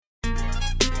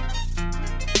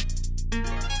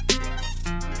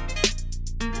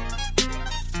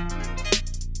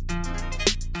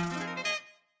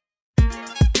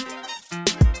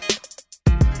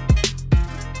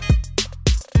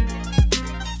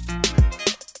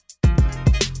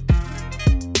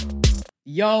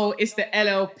Yo, it's the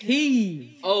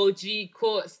LLP. OG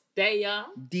Courts, there.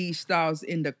 D Styles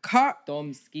in the cut.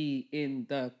 Domski in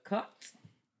the cut.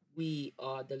 We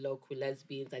are the local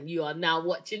lesbians, and you are now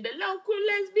watching the local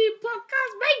lesbian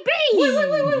podcast,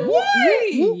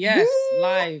 baby. Yes,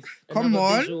 live. Come Another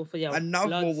on. visual for your Another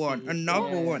blood one. seed. Another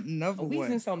Yeah. one. Another We're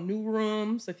in one. some new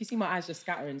rooms. So if you see my eyes just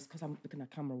scattering, it's because I'm looking at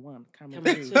camera one, camera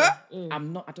Camera two. two.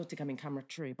 Mm. I don't think I'm in camera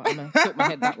three, but I'm going to tilt my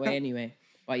head that way anyway.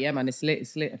 But yeah, man, it's lit.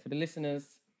 It's lit. And for the listeners,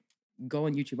 go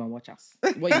on YouTube and watch us.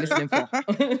 What are you listening for?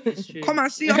 It's true. Come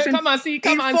and see us in, Come and see. in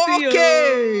Come and see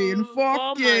 4K. In Come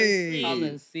and 4K. Come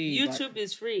and see. YouTube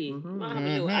is free. Might have a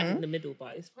little ad in the middle,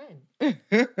 but it's fine.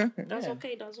 That's Yeah.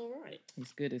 okay. That's all right.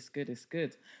 It's good, it's good, it's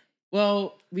good.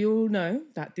 Well, we all know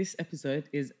that this episode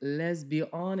is Let's Be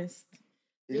Honest.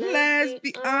 Let's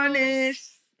be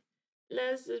honest.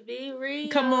 Let's just be real.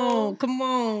 Come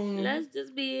on. Let's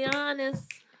just be honest.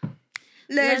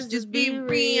 Let's just be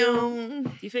real.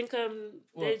 Do you think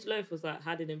What? Dej Loaf was like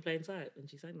hiding in plain sight when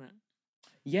she sang that?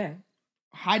 Yeah.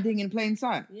 Hiding in plain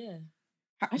sight. Yeah.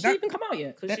 Has she That- even come out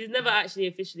yet? Because she's never actually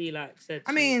officially like said.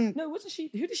 I mean, No, wasn't she?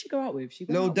 Who did she go out with? She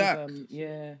went Lil out Durk. with,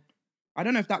 yeah. I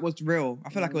don't know if that was real. I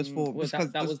feel like it was for Well, just that-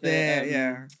 'cause that just was the, there.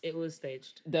 Yeah. it was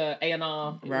staged. The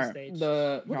A&R. It was Right. staged.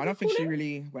 The, No, I don't think she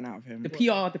really went out of him. The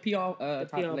PR the type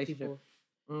PR relationship. people.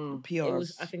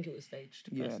 PRs. I think it was staged.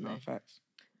 Yeah, personally. no facts.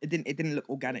 It didn't look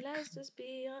organic. Let's just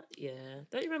be yeah.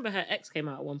 Don't you remember her ex came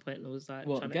out at one point and was like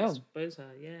What, trying girl? to expose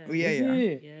her? Yeah. Oh, yeah, Is yeah.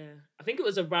 it? Yeah. I think it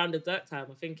was around the Dirk time.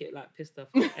 I think it like pissed her off.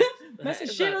 Her ex. Her That's a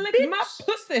ex shit was on like, my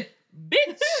pussy.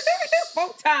 bitch. Full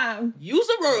time. Use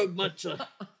a road muncher.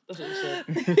 That's what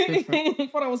she said.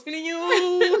 Thought I was feeling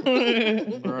you.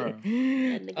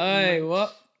 Bruh. Hey,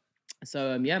 what?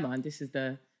 So yeah, man, this is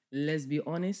the Let's Be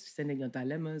Honest. Send in your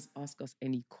dilemmas, ask us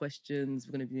any questions.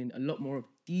 We're gonna be doing a lot more of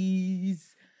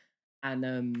these. And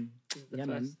This is the yeah, first.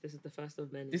 man, This is the first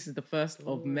of many. this is the first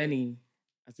of Ooh. many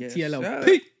as a Yes, TLLP.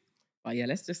 sir. But yeah,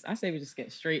 I say we just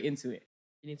get straight into it.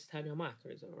 You need to turn your mic,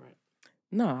 or is it all right?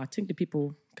 No, I think the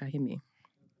people can hear me.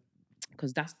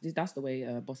 Because that's the way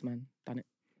Bossman done it.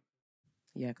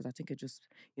 Yeah, because I think it just,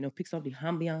 picks up the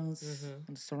ambiance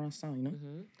and the surround sound,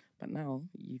 Mm-hmm. But now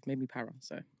you've made me para,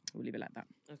 so we'll leave it like that.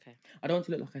 Okay. I don't want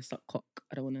to look like I suck cock.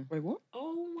 I don't want to. Wait, what?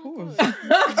 Oh my Pause. god.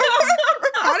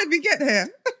 How did we get here?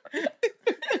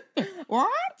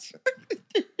 What?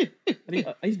 I need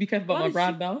to be careful about my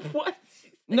brand now. What?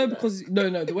 No, because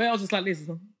no, the way I was just like this.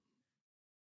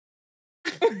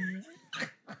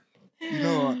 You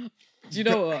know what? Do you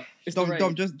know what? It's the rain.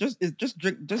 Dom, just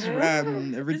drink, This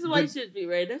is why you should be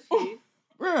right, nephew.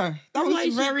 Bruh, that This is why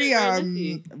you was should very be my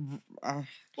nephew.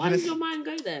 Why does just- your mind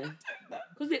go there?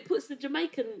 Because it puts the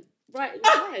Jamaican right in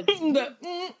your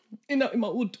head. in my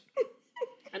wood.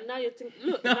 And now you're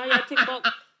thinking, now you're thinking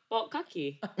about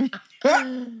kaki.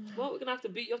 What, we're gonna have to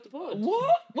beat you off the board.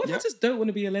 What? What if I Yep. just don't want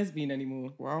to be a lesbian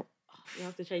anymore? Well, You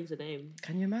have to change the name.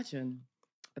 Can you imagine?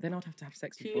 But then I'd have to have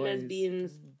sex with Two boys.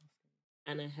 lesbians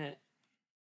and a het.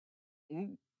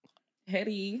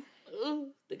 Hetty. Ooh,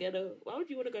 together. Why would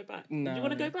you want to go back? Nah. Would you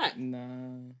want to go back?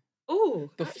 Nah. Oh,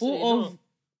 The thought of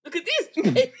Look at this.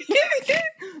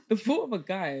 the thought of a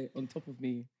guy on top of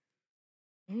me.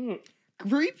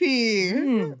 creepy.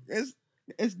 Mm.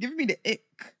 It's giving me the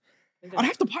ick. I'd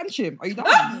have to punch him. Are you done?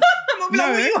 I'm not No.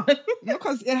 like, what you want?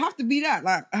 Because it'd have to be that.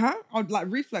 Like, I'd like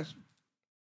reflex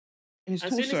in his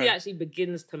As torso. soon as he actually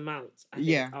begins to mount, I think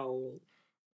Yeah. I'll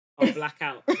black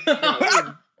out. You know what I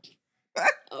mean?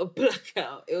 I'll black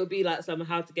out. It would be like some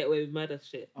How to Get Away with Murder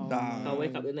shit. Nah. I'll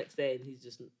wake up the next day and he's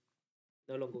just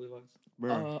no longer with us.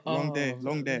 Bro, long day.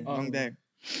 long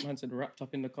Man said wrapped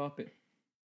up in the carpet.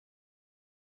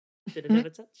 Should have never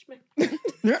touched me.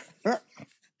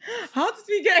 How did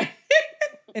we get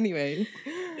anyway?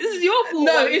 This is your fault.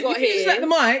 No, what we if got you just here. let the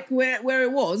mic where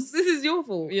it was, This is your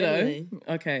fault. you know. Anyway,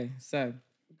 Okay, so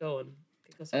go on.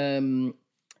 Kick us off.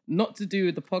 not to do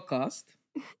with the podcast.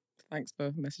 Thanks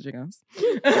for messaging us.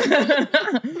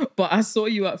 But I saw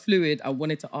you at Fluid. I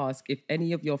wanted to ask if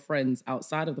any of your friends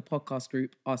outside of the podcast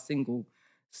group are single,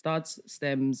 studs,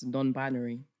 stems,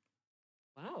 non-binary.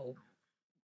 Wow.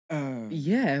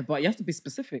 Yeah, but you have to be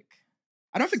specific.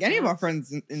 I don't think any of our Studs.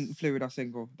 friends in Fluid are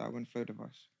single that went Fluid with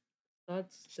us.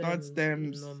 Studs,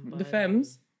 stems, The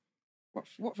femmes. What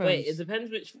Wait, friends? it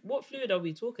depends what fluid are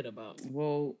we talking about?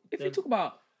 Well, if you The- talk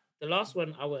about The last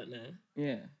one, I weren't there.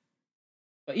 yeah,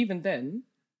 but even then,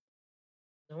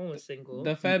 No one was single.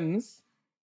 the femmes,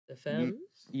 The femmes.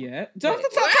 yeah, Wait, don't have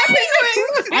to what? talk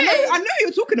I know who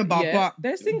you're talking about, Yeah, but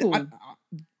they're single.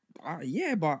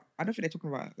 yeah, but I don't think they're talking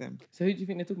about them. So who do you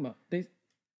think they're talking about?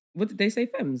 What did they say,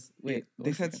 femmes? Wait,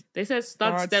 They said They said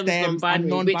stud Stud stems stems and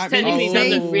non-binary, which non-binary. technically It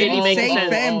doesn't say- really it make say sense.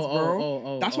 femmes,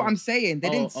 bro. That's what I'm saying. They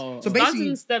didn't. So Studs basically,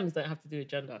 and stems don't have to do with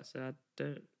gender, so I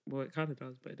don't. Well, it kind of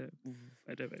does, but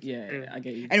I don't. Yeah, I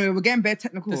get you. anyway, we're getting bare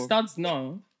technical. The studs,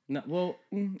 no. Well,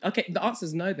 okay, the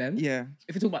answer's no then. Yeah,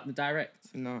 If we talk about the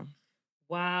direct. no.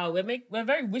 Wow, we're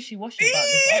very wishy-washy about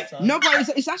this answer. No,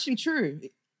 but it's actually true.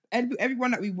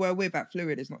 Everyone that we were with at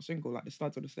Fluid is not single, like the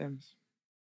studs or the stems.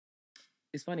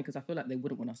 It's funny because I feel like they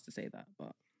wouldn't want us to say that,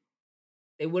 but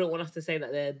They wouldn't want us to say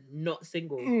that they're not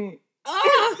single.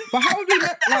 But how would we know?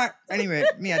 Like, anyway,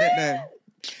 me, I don't know.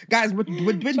 Guys, we're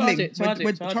dwindling. Charge it. Charge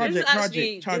This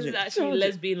it. is actually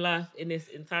lesbian life in its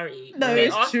entirety. No, They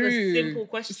it's asked true. a simple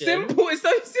question. Simple. It's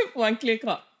so simple and clear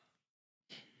cut.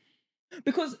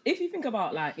 Because if you think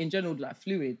about like in general, like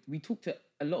Fluid, we talk to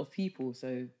a lot of people,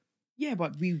 so Yeah,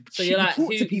 but we So you're like,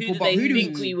 talk who, to people, who do but they who do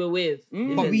think we? we were with?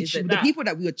 But the that? people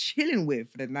that we were chilling with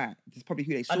for the night is probably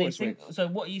who they saw Are they us with. single? So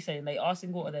what are you saying? They are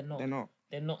single or they're not? They're not.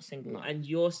 They're not single. No. And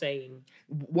you're saying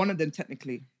One of them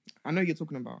technically. I know who you're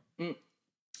talking about.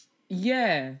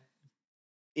 yeah.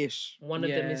 Ish. one of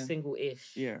them is Yeah.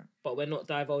 single-ish. Yeah. But we're not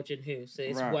divulging who, so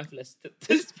it's Right. worthless.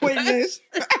 It's pointless.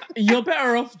 You're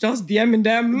better off just DMing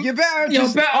them. You're better You're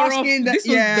just better off. asking that. This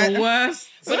was Yeah. the worst.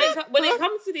 when it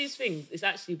comes to these things, it's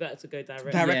actually better to go direct.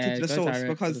 Directed Yeah, to the go source, direct to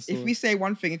because the if we source. say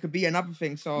one thing, it could be another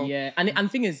thing. So Yeah, and the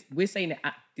thing is, we're saying it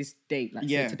at this date. Like,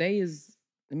 Yeah. so today is.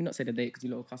 Let me not say the date because you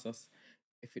lot will cuss us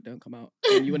if it don't come out.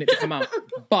 And you want it to come out,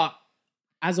 but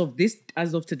as of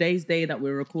today's day that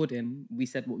we're recording, we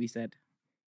said what we said.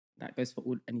 That goes for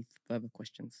all any further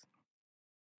questions.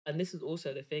 And this is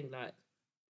also the thing, like,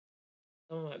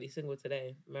 someone might be single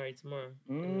today, married tomorrow.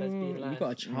 in lesbian You life.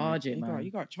 gotta charge it, you man.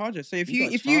 got to charge it. So if You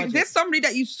gotta if charge there's it. somebody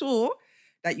that you saw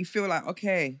that you feel like,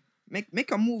 okay, make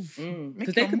a move. Make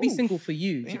Because they your could be move. single for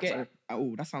you. Do Yeah, you get it's it? like,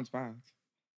 oh, that sounds bad.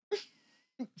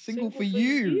 Single for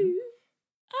you.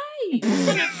 Aye.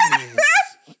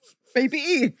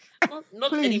 Baby.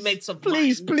 not any mates of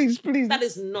please, mine. please. That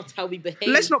is not how we behave.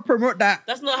 Let's not promote that.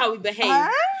 That's not how we behave.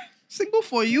 Ah, single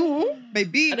for you,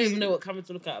 baby. I don't even know what camera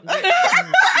to look at.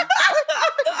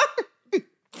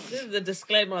 This is a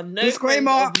disclaimer. No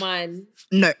Disclaimer. friend of mine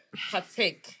No,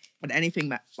 partake but anything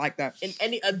that like that. in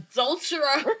any adulterer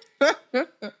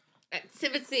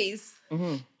activities.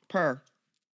 Per.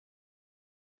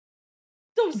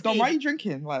 Don't Don, why are you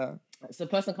drinking like that? So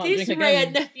person can't This drink Ray again.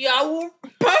 and nephew, I will.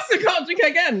 Person can't drink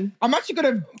again. I'm actually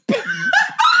gonna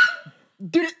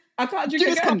do this. I can't Do drink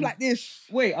this again. cup like this.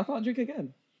 Wait, I can't drink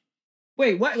again.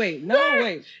 Wait. No,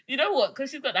 wait. You know what? Because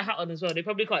she's got the hat on as well. They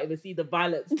probably can't even see the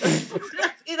violence that's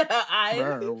in her eyes.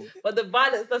 Bro. But the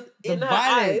violence that's The in her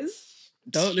violence. eyes.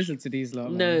 Don't listen to these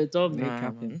lot. No, man. Dom. They Nah,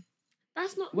 capping. man.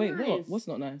 That's not Wait, nice. what? What's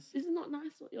not nice? This is not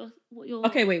nice what you're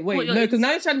Okay, wait. what you're No, because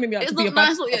now you're trying to make me out It's to be not a bad...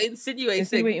 nice what you're insinuating.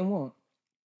 Insinuating what?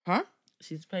 Huh?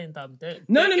 She's playing dumb. Don't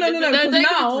No. give it to- Because don't give it to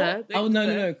now... her. Don't Oh, give it to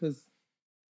her. no, because...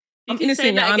 You I'm keep saying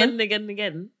innocent, that Your again Honor. and again and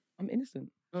again. I'm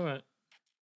innocent. All right.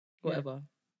 Whatever.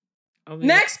 I'll move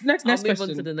Next I'll move on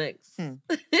question. to the next. Hmm.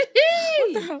 What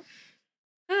the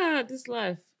hell? This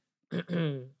life.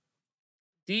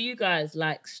 Do you guys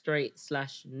like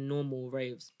straight/normal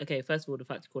raves? Okay, first of all, the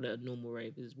fact you call it a normal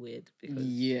rave is weird because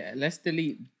Yeah, let's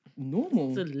delete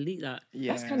normal. delete that.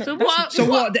 Yeah. That's kinda- So that's- what? So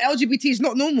what? The LGBT is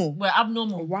not normal. We're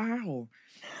abnormal. Wow.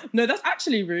 No, that's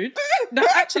actually rude.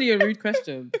 That's actually a rude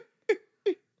question.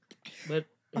 But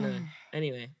no.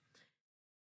 Anyway,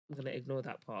 I'm gonna ignore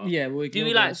that part. Yeah, we'll Do ignore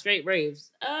we like that. straight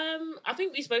raves? I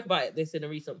think we spoke about this in a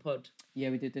recent pod, Yeah,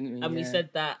 we did, didn't we? and we Yeah. said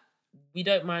that we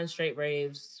don't mind straight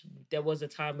raves. There was a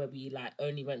time where we like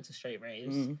only went to straight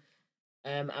raves, Mm.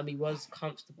 and we was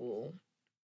comfortable.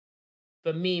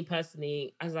 For me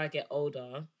personally, as I get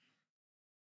older,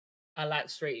 I like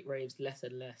straight raves less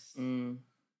and less Mm.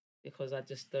 because I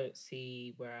just don't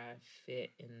see where I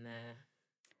fit in there.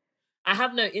 I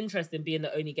have no interest in being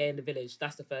the only gay in the village.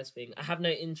 That's the first thing. I have no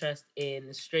interest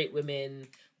in straight women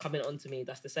coming onto me.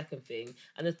 That's the second thing.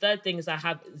 And the third thing is I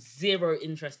have zero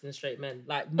interest in straight men.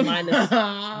 Like minus,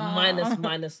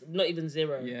 not even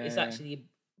zero. It's Yeah. actually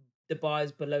the bar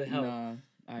is below hell. Nah,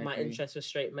 I My agree. interest for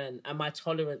straight men and my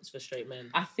tolerance for straight men.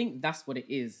 I think that's what it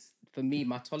is. For me,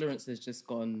 my tolerance has just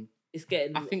gone... It's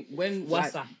getting I think when...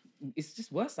 worse. like, it's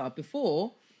just worse.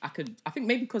 Before, I think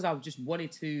maybe because I just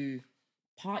wanted to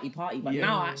party, but Yeah.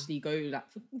 now I actually go like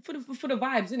for the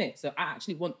vibes, innit? So I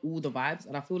actually want all the vibes,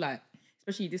 and I feel like,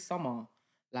 especially this summer,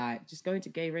 like just going to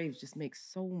gay raves just makes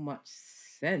so much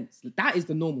sense. That is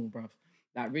the normal, bruv.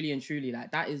 Like really and truly,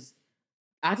 like that is.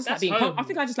 I just That's like being. home. I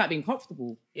think I just like being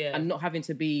comfortable Yeah. and not having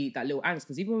to be that little angst.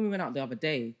 Because even when we went out the other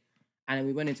day, And then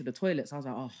we went into the toilets. I was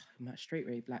like, oh, I'm at straight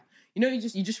rave. Like, you know,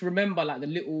 you just remember like the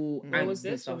little Where was ants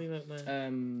and this stuff. when we went there?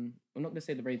 I'm not gonna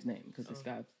say the rave's name because this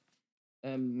guy.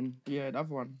 Yeah, the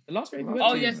other one. The last rave we went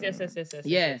Oh to. yes. Yeah.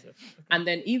 Yes. Okay. And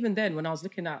then even then, when I was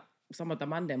looking at some of the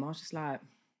man them, I was just like.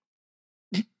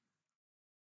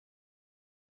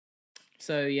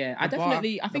 So yeah, I The bar-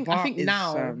 definitely. I the think bar is,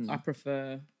 now I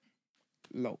prefer.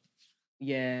 Low.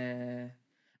 Yeah,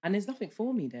 and there's nothing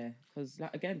for me there because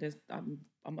like again,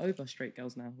 I'm over straight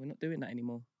girls now. We're not doing that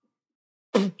anymore.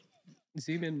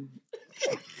 Zoom in.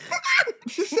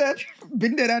 She said,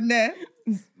 been there and there.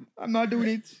 I'm not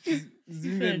doing it.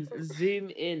 Zoom in. Zoom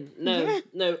in.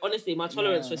 No. Honestly, my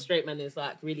tolerance Nah. for straight men is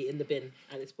like really in the bin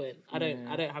at this point. I don't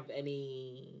have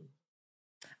any.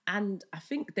 And I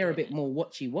think they're a bit more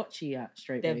watchy at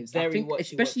straight They're raves. very I think, watchy-watchy.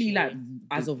 especially like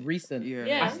as of recent.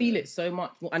 Yeah. I feel it so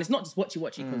much, and it's not just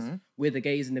watchy because we're the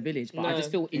gays in the village, but I No.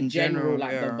 just feel in general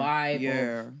like the vibe.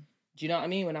 Yeah. Of, do you know what I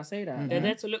mean when I say that? They're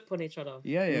there to look upon each other.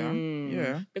 Yeah, yeah. Mm.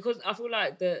 Yeah. Because I feel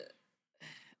like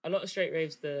a lot of straight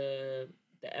raves, the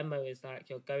MO is like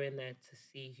you're going there to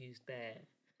see who's there.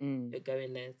 Mm. You're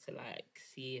going there to like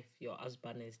see if your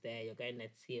husband is there. You're going there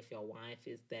to see if your wife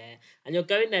is there, and you're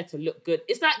going there to look good.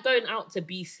 It's like going out to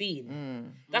be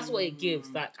seen. That's what it gives.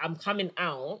 Like I'm coming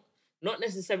out, not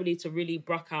necessarily to really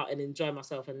bruck out and enjoy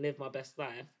myself and live my best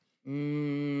life.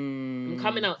 I'm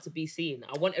coming out to be seen.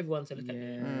 I want everyone to look at me.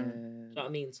 You know what I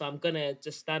mean? So I'm gonna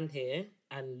just stand here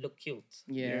and look cute.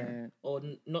 Yeah. Or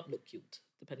not look cute,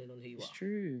 depending on who you It's are.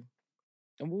 true.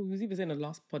 And what we was even saying in the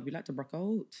last pod, we like to bruck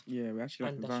out Yeah, we actually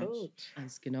like And the that's vibes. short.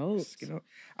 and skin out. You know,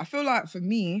 I feel like for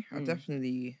me, I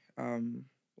definitely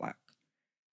like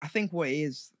I think what it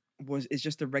is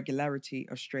just the regularity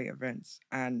of straight events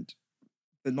and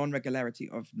the non-regularity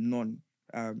of non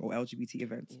or LGBT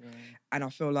events. Yeah. And I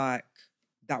feel like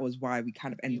that was why we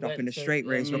kind of ended up went in the to- straight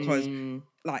raves because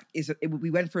like we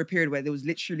went through a period where there was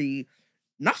literally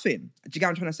nothing. Do you get what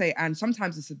I'm trying to say? And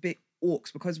sometimes it's a bit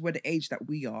orcs because we're the age that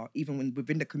we are, even when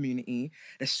within the community,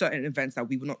 there's certain events that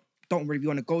we don't really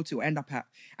want to go to or end up at.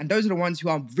 And those are the ones who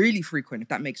are really frequent, if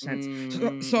that makes sense.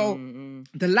 So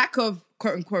the lack of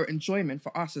quote unquote enjoyment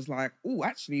for us is like, oh,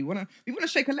 actually, we want to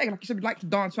shake a leg. Like you said, we like to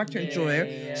dance, we like to enjoy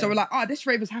it. Yeah. So we're like, this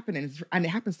rave is happening. And it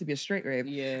happens to be a straight rave.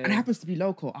 Yeah. And it happens to be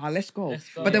local. Let's go.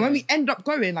 Let's go. But then when we end up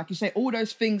going, like you say, all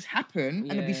those things happen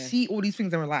and then we Yeah. see all these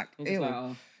things and we're like, It's ew. like,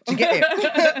 oh. Do you get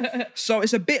it? So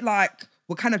it's a bit like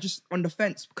we're kind of just on the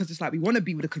fence because it's like we want to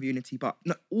be with the community, but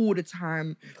not all the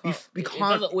time. We It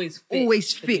can't doesn't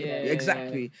always fit. Yeah,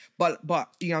 Exactly. But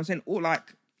you know what I'm saying? Or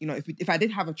like, you know, if I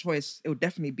did have a choice, it would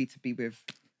definitely be to be with,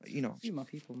 you know, You my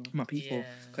people, man. my people. Yeah,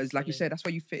 Because like you said, that's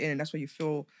where you fit in and that's where you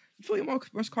feel you're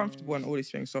most comfortable and all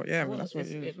these things. So yeah, man, that's what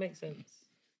it is. It makes sense.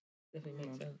 Definitely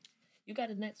makes sense. You got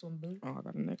the next one, boo. Oh, I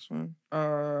got the next one.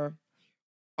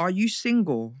 Are you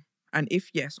single? And if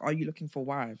yes, are you looking for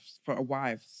wives? For a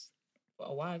wives? For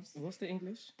our wives. What's the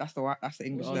English? That's the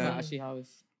English Oh, there. no, actually, how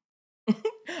is?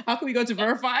 How can we go to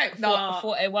verify? For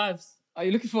our wives. Are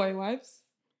you looking for a wives?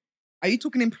 Are you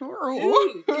talking in plural?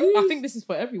 I think this is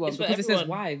for everyone It's for because it says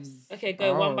everyone. wives. Okay,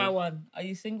 go one by Oh. one. Are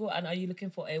you single and are you looking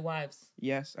for a wives?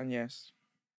 Yes and yes.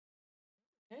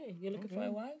 Hey, you're looking for Okay.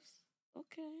 a wives?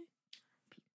 Okay.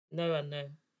 No and no.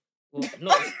 Well,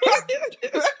 not.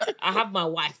 I have my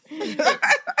wife.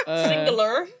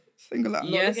 Singular. Single. Not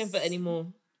Yes. looking for any more.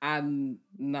 And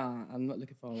nah, I'm not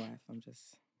looking for a wife. I'm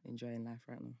just enjoying life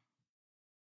right now.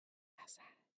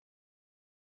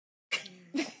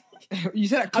 You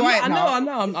said that I'm quiet not, now. I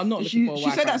know. I'm not looking for a wife. She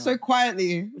said that right so now.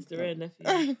 quietly. Mr. Rare nephew.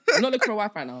 I'm not looking for a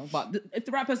wife right now. But if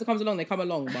the right person comes along, they come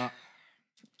along. But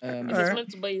If Alright. it's meant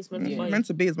to be, it's meant to be. Meant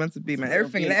to be is meant to be, man. You're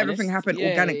Everything, being let everything honest. happen Yeah,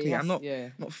 organically. it I'm has-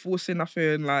 not not forcing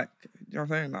nothing. Like, you know what I'm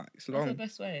saying? Like, it's That's the long.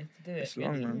 best way to do it. It's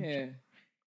long, really. man. Yeah.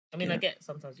 I mean, Yeah. I get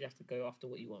sometimes you have to go after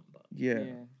what you want, but Yeah.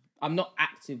 Yeah. I'm not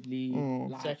actively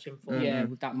like, searching for. yeah,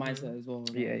 with that mindset as well.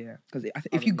 Yeah, yeah. Because if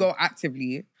Probably. you go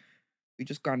actively, you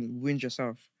just go and wind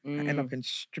yourself. And end Mm. up in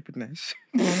stupidness.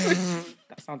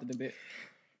 That sounded a bit.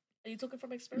 Are you talking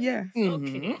from experience? Yeah.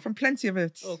 Okay. From plenty of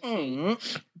it. Okay.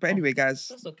 But anyway, guys,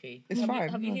 That's okay. It's have fine.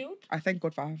 You, have you healed? I thank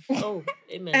God for have. Oh,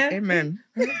 amen. Amen.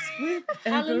 With every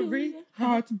Hallelujah.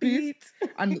 Heartbeat.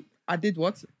 And I did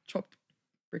what? Chopped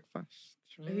breakfast.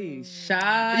 Hey, Yo.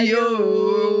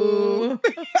 Shayo.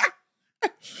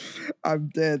 I'm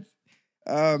dead.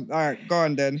 All right, go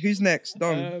on then. Who's next?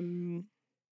 Dom.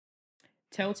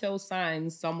 Telltale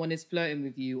signs someone is flirting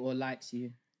with you or likes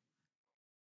you.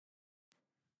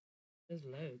 There's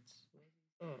loads.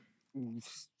 Oh.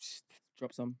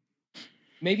 Drop some.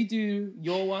 Maybe do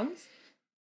your ones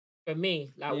For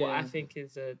me, like what I Yeah. think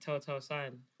is a telltale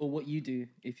sign. or what you do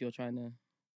if you're trying to.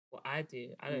 What I do,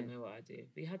 I don't know what I do.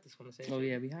 We had this conversation. Oh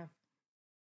yeah, we have.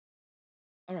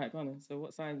 All right, go on then. So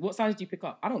what signs do you pick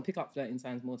up? I don't pick up flirting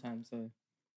signs more times, so.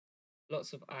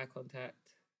 Lots of eye contact.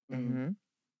 Mm-hmm.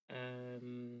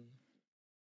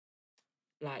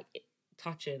 Like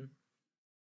touching.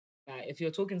 Like if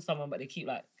you're talking to someone, but they keep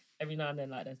like every now and then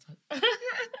like they're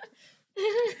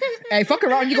Hey, fuck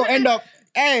around, you gonna end up.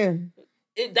 Hey,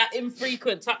 that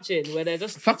infrequent touching where they're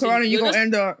just fuck around and you you're gonna just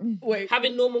end up. Wait.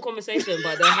 having normal conversation,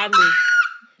 but their hand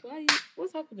is.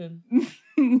 What's happening?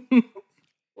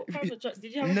 What kind of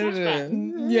did you have a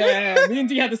flashback? Yeah, me and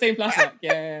D had the same flashback.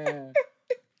 Yeah.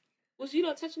 Was you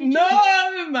not touching each other?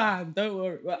 No, man, don't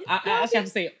worry. Well, I actually have to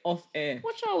say off air.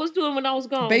 What y'all was doing when I was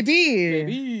gone? Baby.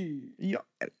 Baby. Yeah.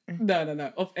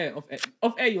 No. Off air.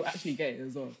 Off air, you'll actually get it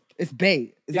as well. It's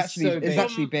bait. It's so bait.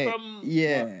 actually bait. From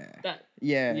Yeah. that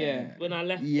Yeah. when I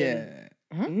left. Yeah.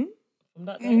 Huh? From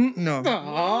that day. Mm-hmm. No.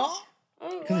 Aww.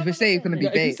 Oh, Because if why we say it's not? gonna be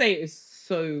If you bait. say it, it's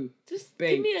so Just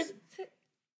bait. give me a.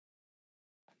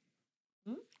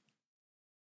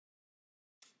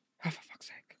 Oh, for fuck's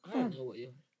sake. I don't know what you're.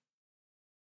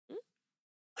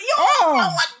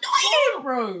 Oh!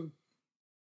 bro.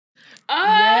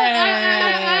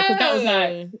 Yeah, because that was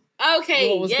like okay.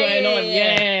 what was going on.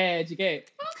 Yeah, did you get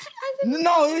it?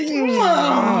 No.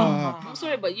 I'm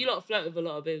sorry, but you lot flirt with a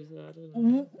lot of babes. So I don't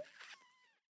know.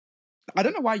 I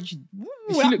don't know why you should.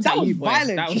 She looked that at was you, boy.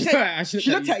 violent. That She was- said-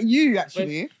 she looked at you,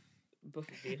 actually. Both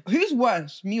of you. Who's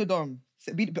worse, me or Dom?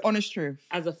 Be the honest truth.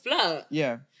 As a flirt,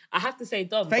 Yeah. I have to say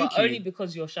Dom, Thank but you. only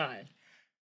because you're shy.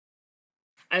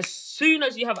 As soon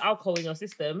as you have alcohol in your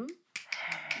system,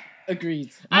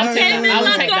 Agreed. I No, came no, in I would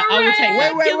like take a that. I would take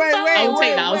that. Wait. I'll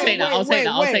take that. I'll take that. I'll take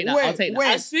that. I'll take that. I'll take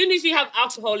that. as soon as you have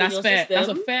alcohol That's in your fair. system,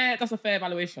 That's a fair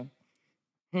evaluation.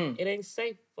 it ain't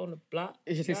safe on the block.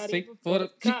 It is Not safe even for the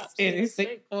cops. it is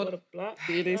safe for the block.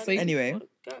 it is Not safe. even Anyway. for the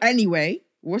cops. Anyway,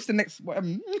 what's the next?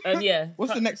 Yeah.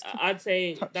 What's the next? I'd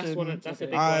say that's touching? one. That's a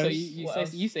big I- So one. you What say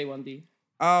else? you say one D.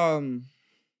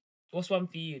 What's one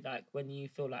for you? Like when you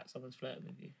feel like someone's flirting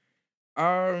with you?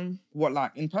 What,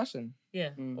 like in person?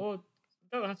 Yeah. Mm. Or it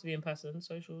don't have to be in person.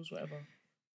 Socials, whatever.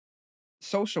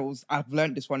 Socials. I've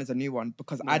learned this one is a new one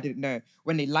because I Yeah. didn't know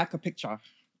when they like a picture.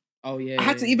 Oh yeah. I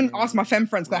had to even ask my femme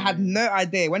friends because I had no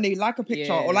idea when they like a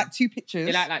picture or Yeah. like two pictures.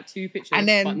 They like two pictures, And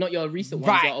then- but not your recent ones,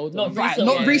 Right, your older not ones. Right, recent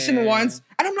not ones. recent ones.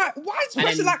 And I'm like, why is this And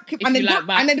person then like? if And they you don't, like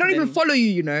back, and they don't even then- follow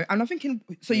you, And I'm thinking,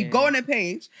 so you go Yeah. on their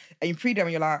page and you pre them,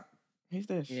 and you're like, who's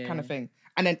this kind Yeah. of thing.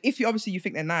 And then if you obviously you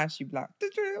think they're nice, you be like,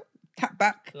 tap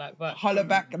back, Like that. holler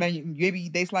back, and then maybe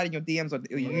they slide in your DMs or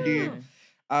you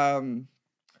do.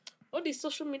 All these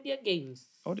social media games.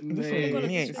 Oh, this Yeah. one, Oh my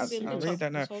God, yeah, it's just been I this really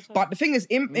don't know. whole time. But the thing is,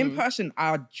 in Mhm. person,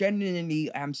 I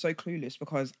genuinely am so clueless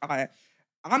because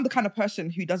I'm the kind of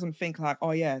person who doesn't think like,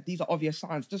 oh yeah, these are obvious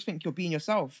signs. Just think you're being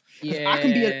yourself. 'Cause I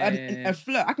can be a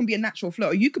flirt. I can be a natural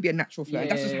flirt, or you could be a natural flirt.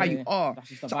 That's just how you are. That's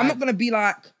just the So I'm not vibe. gonna be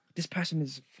like, this person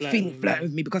is Flirting flirting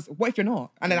with me because what if you're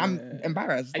not? And then I'm Yeah.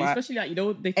 embarrassed. And Like, especially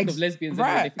like they think of lesbians,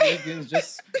 right. right? They think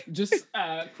lesbians just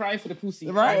cry for the pussy.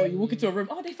 Right. Oh, you walk into a room.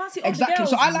 Oh, they fancy other exactly.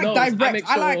 girls. So I like No, direct. make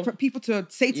I like sure- for people to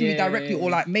say to me directly or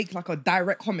Yeah. like make like a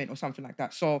direct comment or something like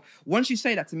that. So once you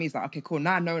say that to me, it's like, okay, cool.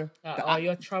 Now I know that Oh,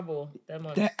 you're trouble. Them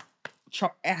ones.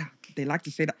 they like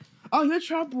to say that. Oh, you're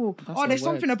trouble. That's Oh, a there's word.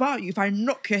 something about you. If I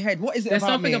knock your head, what is it There's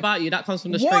about something me? about you that comes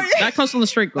from the What? straight. That comes from the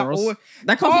straight That girls. al-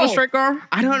 That comes from the Oh. straight girl.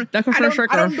 I don't. That comes from the straight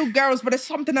I girl. don't do girls, but there's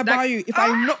something about you. If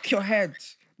I knock your head,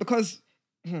 because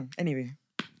anyway,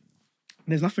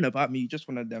 there's nothing about me. You just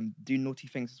want to do naughty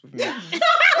things with me.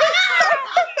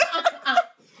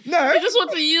 No, You just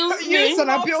want to use me. Yes, and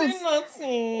I built. You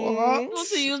want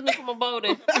to use me for my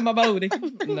body. my body.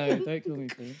 No, don't kill me,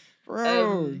 please.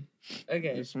 Bro, Okay.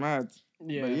 it's mad.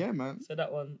 Yeah. But yeah, man. So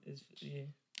that one is for you.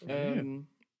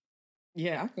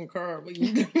 Yeah, I concur. What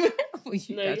you, what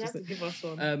you No, guys you just have to give us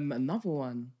one. said. Another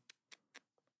one.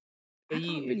 For I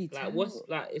can't you, really like tell. what's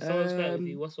like if someone's flirting with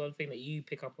you, Um, what's one thing that you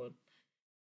pick up on?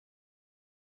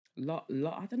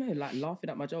 I don't know, like laughing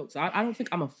at my jokes. I don't think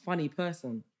I'm a funny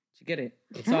person. Do you get it?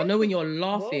 So I know when you're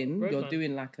laughing, Road you're man.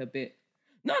 doing like a bit.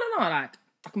 No, like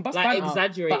I can bust Like banter,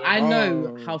 exaggerating. but I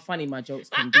know Oh. how funny my jokes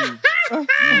can be.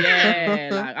 Yeah,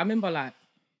 like I remember like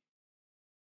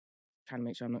trying to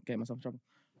make sure I'm not getting myself in trouble.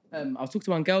 I was talking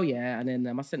to one girl, yeah, and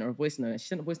then I sent her a voice note, and she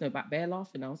sent a voice note back, bare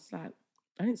laughing. I was just like,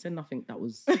 I didn't say nothing that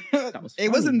was funny. It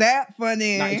wasn't that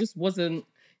funny. Like, it just wasn't.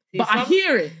 See, But I some-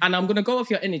 hear it, and I'm gonna go off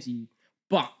your energy.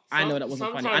 But I know that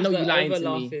wasn't funny. I know you lying to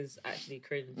laugh me. is actually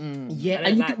cringe. Yeah, I don't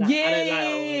and you like can, that. I don't like that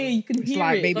yeah, one. you can It's hear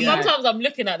like, it. baby, But Yeah. sometimes I'm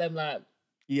looking at them like,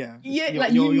 Yeah. Yeah, You're-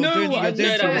 like you're you know doing- what you're I'm doing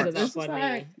No, too that saying. much. wasn't that It's just funny.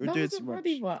 like, You're that doing wasn't too much.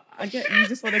 funny, but I get you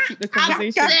just want to keep the Gah,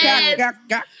 conversation. gah, gah,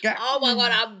 gah, gah. Oh my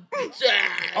god, I'm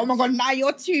dead. Oh my god, now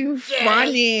you're too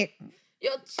funny.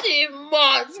 You're too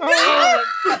much. Oh.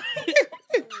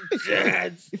 Oh,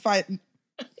 dead.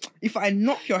 If I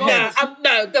knock your No, head,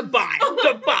 no, goodbye.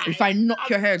 Goodbye. if I knock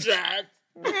your head. Dead.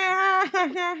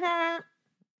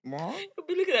 What? You'll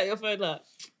be looking at your phone like,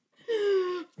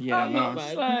 Yeah, I'm no. not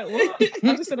It's mad. like, what?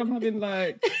 I just said I'm having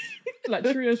like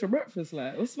Cheerios for breakfast.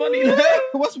 Like, what's funny? Like,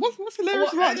 What's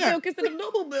hilarious about that? milk instead of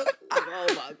normal milk. oh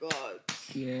my god.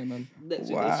 Yeah, man. Next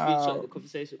week, Wow. they screenshot the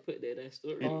conversation, put it in their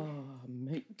story. Oh,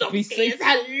 mate. Don't Be say safe. it's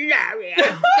hilarious. Get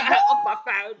it off my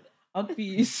phone. I'd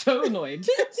be so annoyed.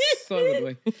 So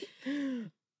annoyed.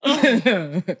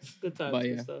 Good times, But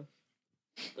good yeah. stuff.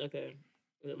 Okay.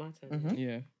 Is it my turn? Mhm.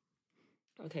 Yeah.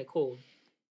 Okay, cool.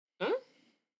 Huh?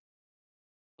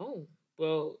 Oh,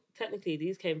 well, technically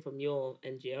these came from your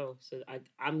NGO, so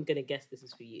I'm gonna guess this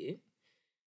is for you.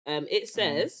 It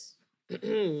says,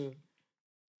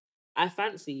 I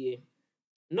fancy you.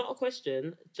 Not a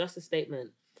question, just a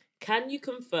statement. Can you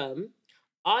confirm,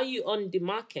 are you on the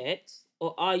market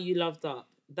or are you loved up?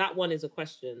 That one is a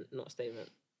question, not a statement.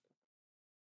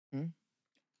 Hmm?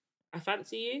 I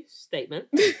fancy you, statement.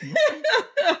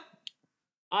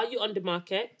 Are you on the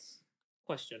market?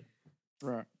 Question.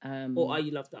 Right. Or are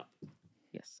you loved up?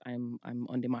 Yes, I'm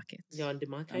on the market. You're on the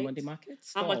market. I'm on the market.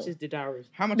 How much So- is the dowry?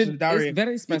 How much is the dowry? It's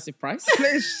very expensive price.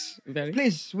 Please, Very.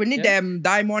 please, we need Yeah. them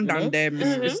diamond You know? and them.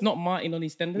 Mhm. It's not Martin on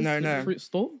EastEnders. No, it's no. a fruit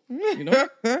store. You know?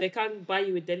 They can't buy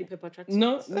you with deli pepper tracks.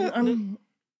 No,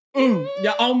 you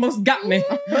almost got me.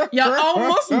 You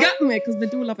almost got me because we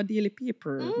do love a daily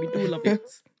paper. We do love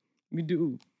it. We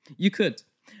do. You could,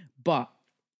 but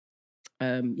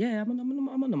yeah, I'm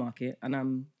on the market,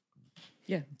 and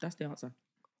yeah, that's the answer.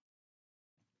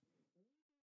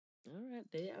 All right,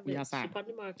 there you have We it. outside. Ship on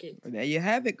the market. There you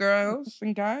have it, girls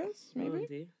and guys. Oh,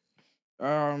 Maybe.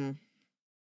 dear.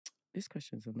 This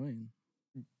question's annoying.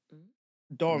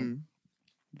 Dom,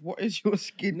 what is your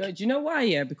skin? No, do you know why?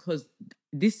 Yeah, because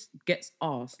this gets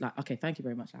asked. Like, okay, thank you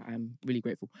very much. I'm really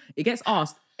grateful. It gets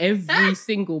asked every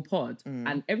single pod,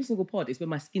 and every single pod is when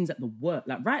my skin's at the worst.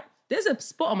 Like, right, there's a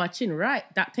spot on my chin, right,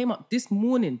 that came up this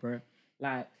morning, bro.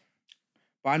 Like,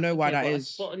 But I know why Okay, that but is.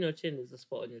 A spot on your chin is a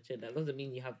spot on your chin. That doesn't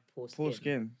mean you have poor skin. Poor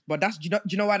skin. But that's do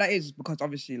you know why that is? Because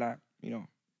obviously, like,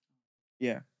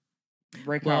 yeah.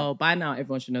 Break well, out, by now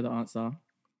everyone should know the answer.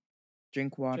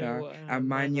 drink water, water and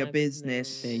mind your my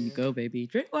business. There you go, baby.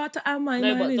 Drink water and mind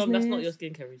No, my but business. Dom, that's not your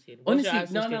skincare routine. What's your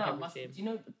Honestly, actual no. skincare routine? Do you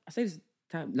know? I say this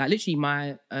time, like literally,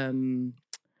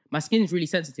 my skin's really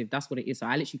sensitive. That's what it is. So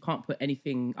I literally can't put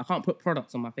anything. I can't put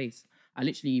products on my face. I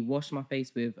literally wash my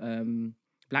face with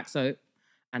black soap,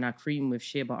 and I cream with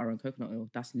shea butter and coconut oil.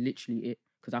 That's literally it.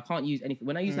 Because I can't use anything.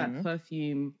 When I use like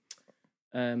perfume,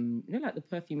 like the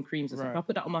perfume creams and stuff. Right. If I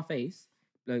put that on my face,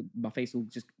 like my face will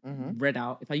just Mhm. red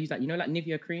out. If I use like like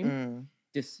Nivea cream, Mm.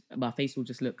 just my face will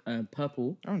just look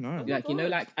purple. Oh no. Like God.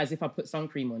 like as if I put sun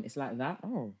cream on. It's like that.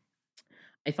 Oh.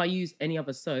 If I use any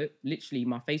other soap, literally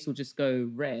my face will just go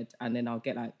red, and then I'll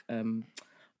get like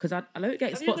because I don't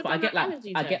get Have you spots, ever but I done get an like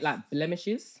allergy I get test? like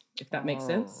blemishes, if that makes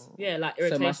sense. Oh. Yeah, like So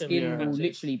irritation. my skin will patches.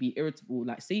 literally be irritable.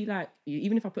 Like see, like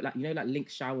even if I put like like Link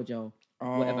shower gel,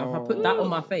 whatever. If I Oh. put that on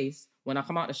my face, when I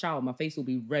come out the shower, my face will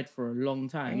be red for a long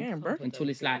time Yeah, bro. until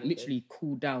it's like literally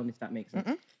cooled down, if that makes sense.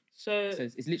 So, So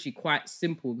it's literally quite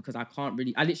simple because I can't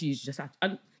really. I literally just have.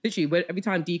 Every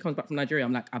time D comes back from Nigeria,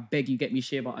 I'm like, I beg you, get me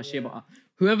shea butter, shea butter.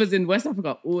 Whoever's in West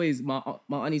Africa, always my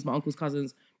aunties, my uncles,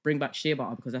 cousins bring back shea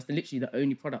butter because that's literally the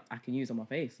only product I can use on my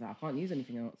face. Like, I can't use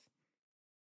anything else.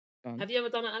 Done. have you ever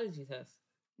done an allergy test?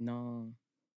 No.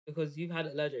 Because you've had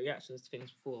allergic reactions to things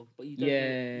before, but you don't,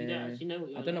 know, you don't actually know what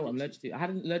you're I don't know what I'm allergic to. I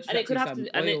had an allergic And it could reaction have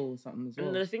to to- and it- oil or something as well.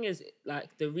 And the thing is,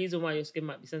 like, the reason why your skin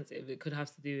might be sensitive, it could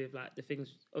have to do with, like, the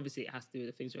things, obviously it has to do with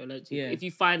the things you're allergic to. Yeah. If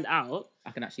you find out, I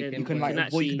can actually then You can pinpoint like it.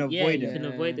 avoid. You can avoid you it. can Yeah.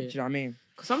 avoid Do it. you know what I mean?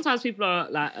 'Cause sometimes people are,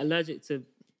 like, allergic to,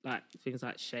 like, things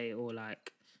like shea or,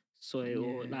 like, soy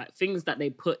or, Yeah. like, things that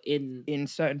they put in In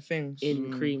certain things.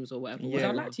 creams or whatever. Yeah. Because I'd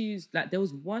whatever. like to use there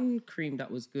was one cream that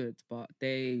was good, but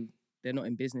they're not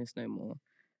in business no more.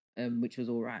 Which was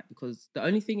all right because the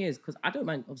only thing is because I don't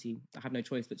mind. Obviously, I have no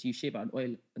choice but to use shea butter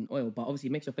and oil. But obviously,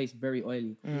 it makes your face very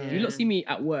oily. If you Yeah. lot see me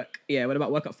at work, when I'm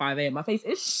at work at 5 a.m., my face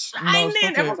is shining. stop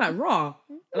it. Everyone's like raw,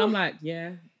 and I'm like,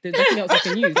 yeah, there's nothing else I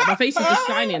can use. Like, my face is just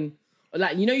shining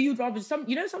Like, you know, you'd rather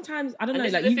sometimes, I don't And know, this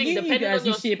is like the you thing, you depending guys on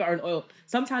use your shea butter and oil.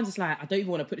 Sometimes it's like, I don't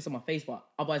even want to put this on my face, but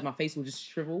otherwise my face will just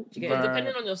shrivel. Do you get But it?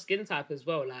 depending on your skin type as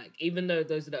well, like even though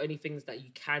those are the only things that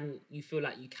you feel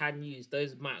like you can use,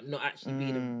 those might not actually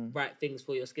be the right things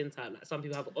for your skin type. Like some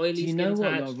people have oily Do you skin know what?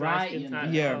 types, You're dry right, skin you know.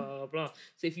 type, Yeah. blah, blah, blah.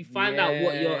 So if you find out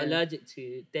what you're Yeah. allergic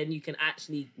to, then you can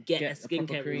actually get a proper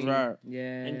skincare cream. routine Right.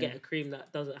 Yeah. and get a cream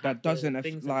that doesn't have That the doesn't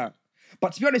things in like. it.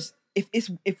 But to be honest,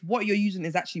 if what you're using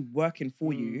is actually working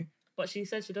for you, But she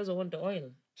said she doesn't want the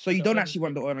oil. so you The don't oil actually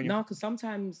want the oil on your. No, because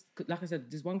sometimes, like I said,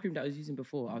 there's one cream that I was using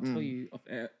before. I'll tell you of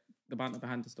the banter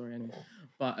behind the story anyway.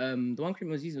 But the one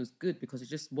cream I was using was good because it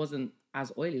just wasn't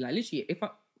as oily. Like literally,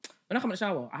 when I come in the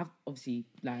shower, I have obviously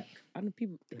like I don't know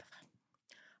people. I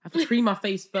have to cream my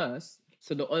face first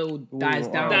so the oil dies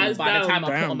Ooh, down Dies by the down. time I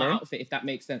put Damn, on my bro. outfit, if that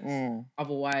makes sense. Mm.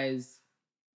 Otherwise,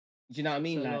 do you know what I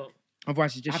mean? So, like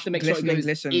Otherwise, you I just have to make sure it goes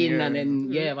glisten, in, yeah. and then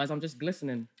otherwise I'm just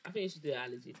glistening. I think you should do an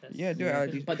allergy test. Yeah, do it,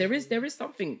 allergy. But there is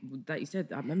something that you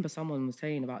said. I remember someone was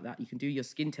saying about that. You can do your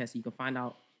skin test. You can find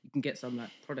out. You can get some like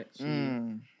products.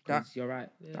 That Because you're right.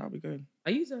 that'll be good.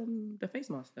 I use the face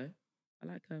mask though. I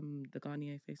like the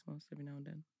Garnier face mask every now and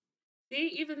then. See,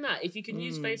 even that, if you can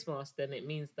use face masks, then it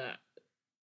means that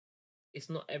it's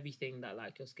not everything that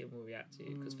like your skin will react to.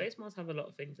 Because face masks have a lot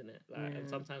of things in it, like and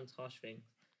sometimes harsh things.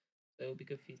 So it'll be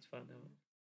good for you to find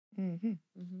out.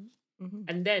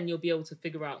 And then you'll be able to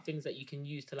figure out things that you can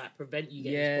use to like prevent you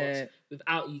getting spots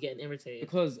without you getting irritated.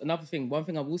 Because one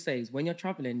thing I will say is when you're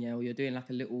traveling, or you're doing like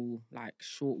a little like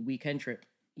short weekend trip,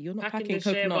 you're not packing the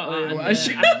shea coconut butter oil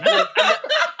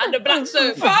and the black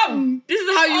soap. This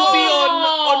is how you'll be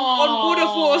on Border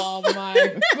Force. Oh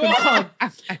my god!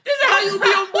 This is how you'll be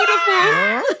on Border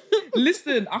Force.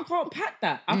 Listen, I can't pack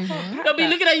that. I can't pack They'll be that.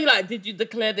 looking at you like, did you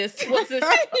declare this? What's this?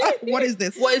 What is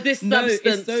this? What is this No,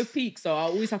 substance? it's so peak. So I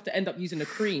always have to end up using a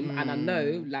cream, and I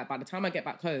know, like by the time I get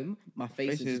back home, my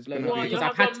face is just blown gonna up be- because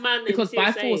What, I've you had have a man in because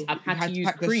by TSA? force I've You had had to to use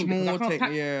pack the cream because I small can't thing,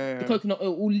 pack yeah. the coconut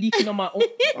oil all leaking on my.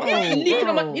 It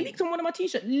leaked on one of my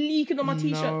t-shirts, leaking on my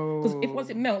t-shirt because if once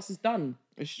it melts, it's done.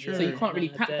 It's true. So you can't really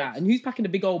Nah, pack dead. that. And who's packing the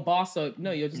big old bar soap? No,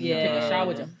 you're just picking a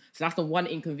shower Yeah. gel. So that's the one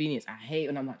inconvenience I hate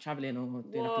when I'm like traveling or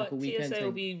doing like What? a weekend TSA will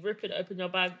thing. be ripping open your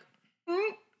bag.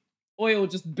 Oil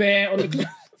just bare on the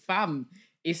fam.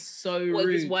 It's so What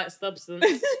rude. is this white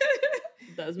substance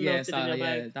that's melted in your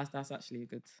bag? That's actually a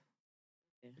good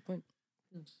point.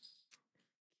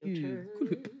 Your You-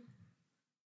 turn.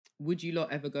 Would you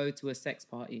lot ever go to a sex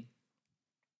party?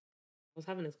 I was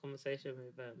having this conversation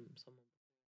with someone.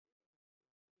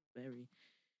 Very.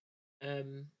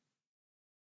 Um,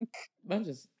 I'm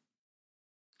just.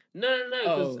 no,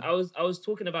 because Oh. I was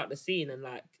talking about the scene and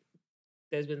like,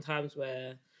 there's been times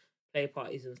where play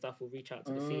parties and stuff will reach out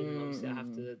to the scene, and obviously I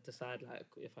have to decide like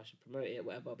if I should promote it, or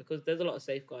whatever, because there's a lot of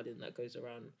safeguarding that goes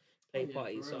around play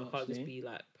parties, so I can't just be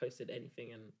like posted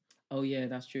anything and. Oh yeah,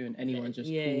 that's true. And anyone just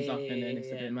Yeah, pulls up and then yeah, it's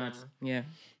a yeah, bit mad. nah.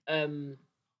 Yeah.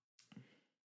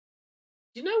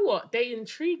 You know what? They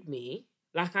intrigue me.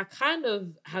 Like I kind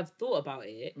of have thought about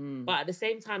it, but at the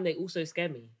same time, they also scare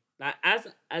me. Like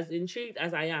as intrigued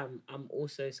as I am, I'm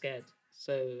also scared.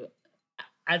 So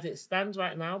as it stands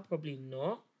right now, probably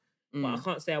not. But I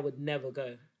can't say I would never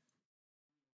go.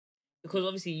 Because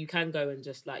obviously you can go and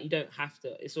just like you don't have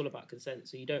to. It's all about consent,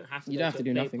 so you don't have to. You go don't have to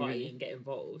do a play nothing, party really. and get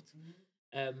involved.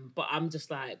 But I'm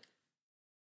just like,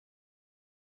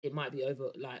 it might be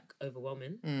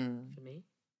overwhelming for me.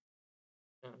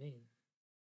 You know what I mean?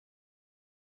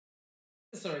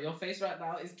 Sorry, your face right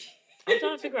now is. I'm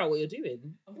trying to figure out what you're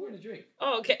doing. I'm pouring a drink.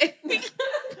 Oh, okay.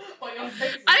 But your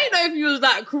face is I didn't know if you was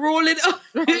like crawling.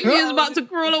 If you was about to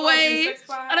crawl away.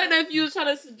 I don't know if you was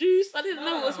trying to seduce. I didn't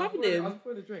know what was happening. I'm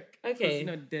pouring a drink. Okay. You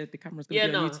know the camera's gonna Yeah,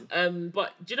 be on no. YouTube.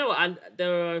 But do you know what? And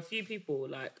there are a few people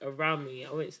like around me.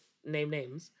 I won't name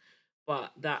names,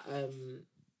 but that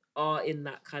are in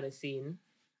that kind of scene,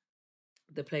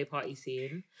 the play party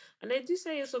scene, and they do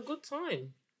say it's a good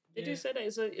time. They do say that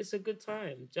it's a good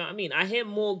time. Do you know what I mean? I hear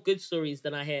more good stories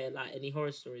than I hear like any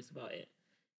horror stories about it,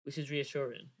 which is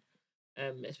reassuring.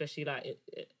 Especially like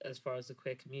as far as the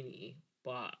queer community.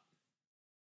 But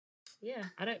yeah,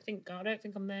 I don't think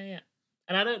I'm there yet,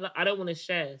 and I don't want to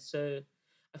share. So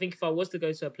I think if I was to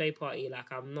go to a play party,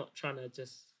 like I'm not trying to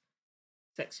just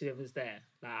text whoever's there.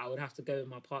 Like I would have to go with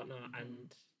my partner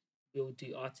and we'll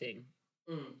do our thing.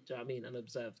 Do you know what I mean? And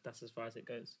observe. That's as far as it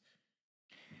goes.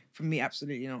 For me,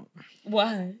 absolutely not.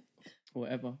 Why?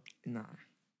 Whatever. Nah.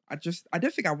 I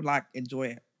don't think I would like enjoy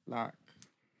it. Like,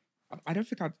 I don't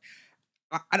think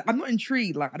I'm not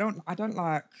intrigued. Like, I don't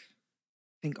like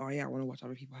think, oh yeah, I want to watch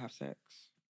other people have sex,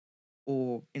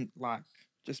 or in like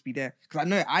just be there, because I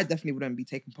know I definitely wouldn't be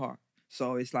taking part.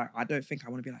 So it's like I don't think I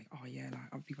want to be like, oh yeah, like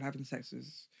other people having sex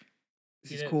is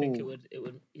this You is don't cool. think it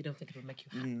would? You don't think it would make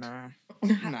you happy?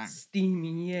 Nah.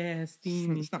 Steamy, yeah,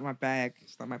 steamy. It's not my bag.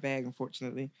 It's not my bag,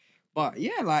 unfortunately. But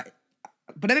yeah, like,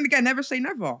 but then again, never say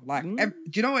never. Like, do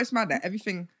you know what it's mad that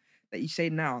everything that you say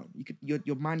now, you could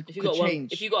your mind If you could got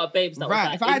change. if you got a babes that was Right.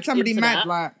 like, If I had somebody into mad, that,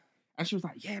 like, and she was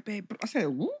like, yeah, babe, but I said,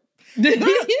 whoop.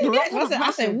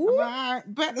 I said, woo.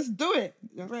 Bet, let's do it.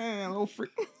 You know what I'm saying? A little freak.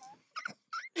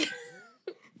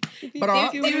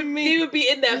 But he would be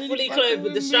in there fully clothed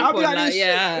with the strap I'll be on, like like, this.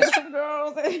 yeah. Some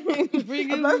girls.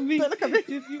 Bring it with me. Look at me. If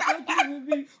you fucking with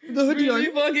me, The hoodie on.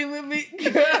 you fucking with me.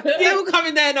 He will come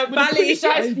in there in a belly,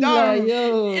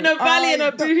 Yo. in a belly and a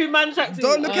Aye, boohoo man tracksuit.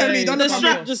 Don't look at me. Don't The look at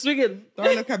strap me. just swinging.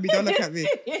 Don't look at me. Don't look at me.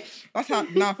 That's how.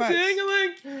 Nah, facts.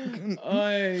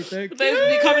 Oi, They would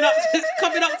be coming up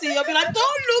to you. I'll be like,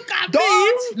 don't look at me.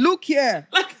 Don't look here.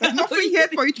 Like, There's nothing here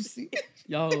for you to see.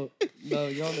 Yo, no,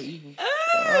 y'all are evil.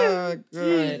 Oh,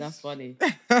 Yeah, God. that's funny.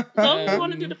 Don't you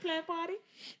want to do the play party?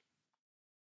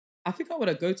 I think I want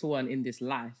to go to one in this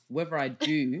life. Whether I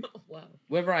do, Wow.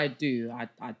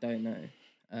 I don't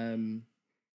know.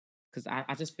 Because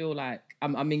I just feel like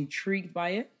I'm intrigued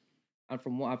by it, and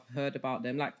from what I've heard about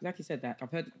them, like you said, that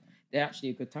I've heard they're actually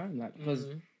a good time. Like because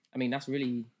I mean that's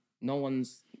really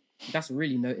that's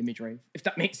really no image rave, if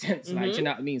that makes sense. Like do you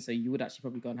know what I mean? So you would actually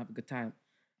probably go and have a good time.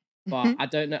 But I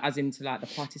don't know, as into like the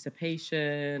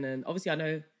participation, and obviously I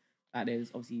know that there's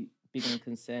obviously big on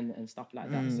consent and stuff like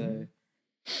that. So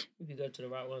If you go to the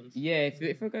right ones. yeah,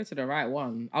 if I go to the right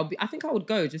one, I think I would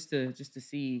go just to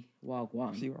see Wild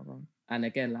One. See what I'm wrong. And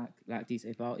again, like these,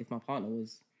 if my partner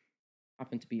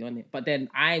happened to be on it, but then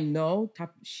I know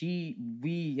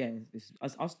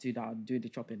it's us two that are doing the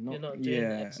chopping. Not You're not doing Yeah.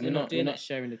 X, we're you're not not doing not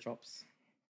sharing the chops.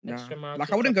 Nah. extramarital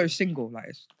Like I wouldn't go chopping. single.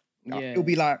 Like Yeah, it'll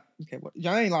be like okay, what? You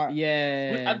know what I mean? Like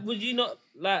yeah. Would you not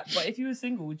like? But if you were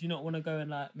single, would you not want to go and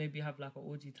like maybe have like an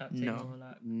orgy type thing No. or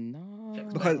like? No,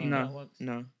 Check because people at once.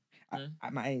 no. No?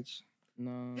 At my age,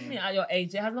 no. I mean, at your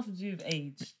age, it has nothing to do with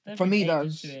age. Don't For bring me, age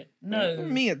does. into it. No, For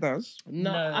me it does.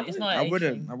 no, I it's don't- not. I age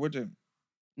wouldn't. thing. I wouldn't.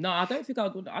 No, I don't think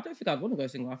I'd want to go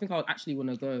single. I think I would actually want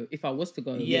to go if I was to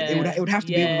go. Yeah. It would have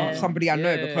to be Yeah. with somebody I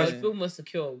know Yeah. because I feel more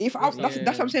secure. if I, with that's it.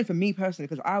 what I'm saying for me personally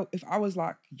because if I was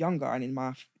like younger and in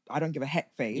my I don't give a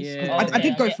heck phase 'cause Yeah. I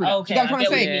did go through that. Okay, Do you get what I'm I trying to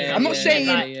get what say? you mean. I'm not Yeah, saying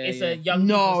like, it's a young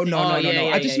no. people's thing. Oh,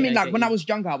 yeah, I just yeah, mean yeah, like when yeah. I was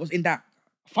younger, I was in that.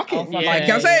 Fuck it. Oh, Like, yeah, you know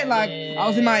what I'm saying? Like, yeah, I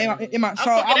was in my. I'm So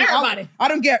fucking everybody. I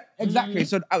don't get exactly.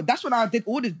 So that's when I did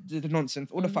all the nonsense,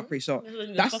 all the fuckery. So That's when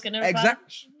you're that's fucking everybody.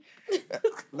 exact.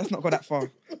 Let's not go that far.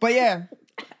 But yeah,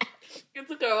 It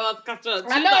took her a while to catch up.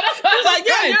 I know, that's what I was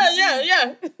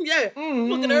like, I'm yeah.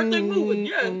 Fucking everything moving,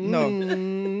 yeah.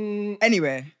 No.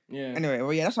 Anyway, Yeah.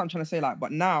 well, yeah, that's what I'm trying to say. Like,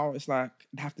 but now it's like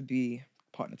it'd have to be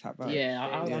partner type. Vibe. Yeah,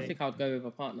 I Yeah. think I'd go with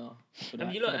a partner. For Have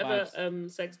that- you for lot the ever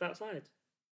vibes. sexed outside?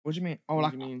 What do you mean? Oh, What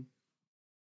like do you mean?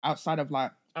 outside of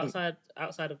like.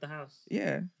 Outside of the house?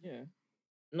 Yeah. Yeah.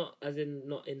 Not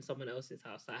in someone else's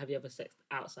house. Like, have you ever sexed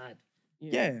outside?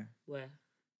 Yeah. Where?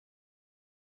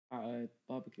 At a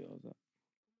barbecue, I was at.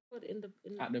 What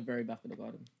At the very back of the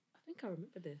garden. I think I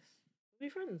remember this. Were we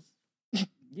friends?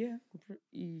 Yeah, I'm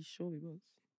pretty sure we was.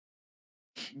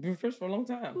 We've been friends for a long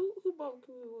time. Who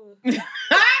barbecue we were?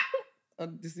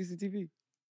 On the CCTV.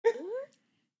 What?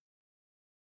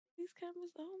 These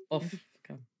cameras on? Off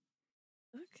cam.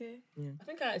 Okay. Yeah. I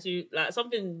think I actually like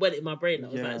something went in my brain. I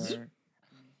was Yeah. like,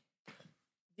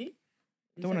 "You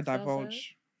Don't want to sexed outside?"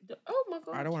 divulge. Oh my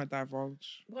god! I don't want to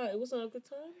divulge. Why? It wasn't a good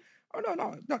time. Oh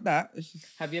no, not that. It's just.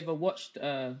 Have you ever watched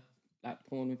like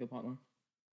porn with your partner?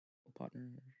 Or partner?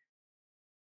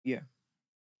 Yeah,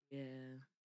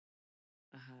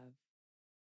 I have.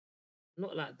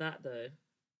 Not like that though.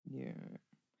 Yeah.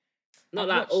 Not I've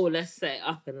like watched- oh, let's set it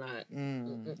up and like.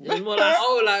 Mm. It's more like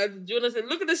oh, like do you want to say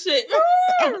look at this shit?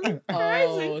 Crazy.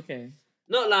 Oh, okay.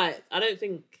 Not like I don't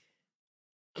think.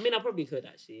 I mean, I probably could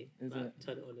actually Is like, it?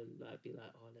 turn it on and like be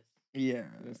like, oh, let's Yeah.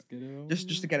 Let's get it on.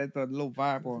 Just to get it the little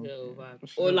vibe on. get a little vibe.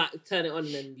 Just Or a- like turn it on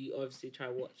and then you obviously try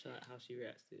to watch like how she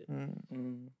reacts to it.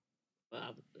 Mm. But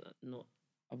I'm not.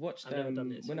 I've watched I've never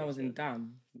done it, when I was in seriously.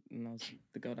 Dam, and I was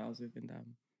the girl that I was with in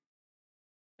Dam.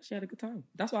 She had a good time.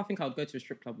 That's why I think I would go to a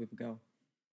strip club with a girl.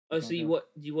 Oh, With so my you girl.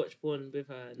 you watch porn with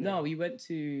her? And No, then we went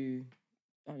to,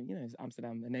 it's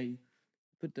Amsterdam, and they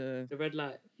put the the red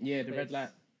light. red place. light.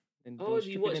 And they Oh, were you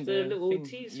stripping watched in the little thing.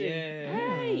 tease thing.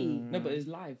 Yeah. Hey. No, but it's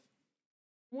live.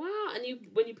 Wow! And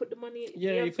when you put the money,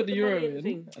 Yeah, have you to put the money euro in the in.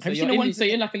 thing. So Have you you're, seen the ones so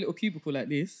you're in like a little cubicle like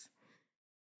this,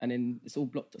 and then it's all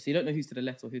blocked. So you don't know who's to the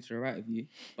left or who's to the right of you.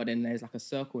 But then there's like a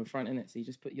circle in front in it. So you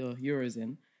just put your euros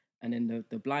in, and then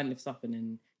the blind lifts up, and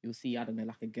then you'll see, I don't know,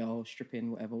 like a girl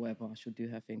stripping, whatever. She'll do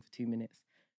her thing for 2 minutes.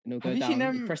 And it'll go Have you down. seen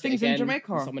them you press things it in again,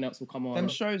 Jamaica? and someone else will come on. Them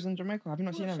shows in Jamaica. Have you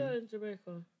not What seen show them? in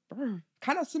Jamaica?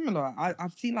 Kind of similar.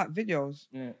 I've seen like videos,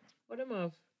 Yeah. What am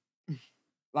I?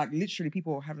 like literally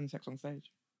people having sex on stage.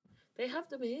 They have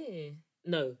them here.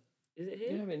 No, is it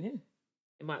here? You have it in here.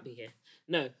 It might be here.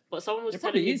 No, but someone was There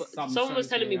telling probably me. is some Someone was shows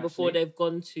telling me here, before actually. they've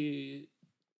gone to,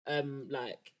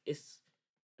 like it's.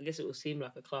 I guess it will seem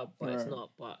like a club, but it's Right. not.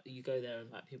 But you go there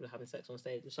and like people are having sex on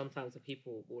stage. And sometimes the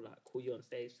people will like call you on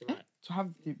stage to like, To have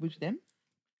with them?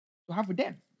 To have with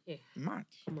them? Yeah. Mad.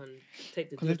 come on,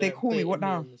 take the. 'Cause if they dildo and call put me, it what in me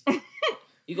now? and stuff.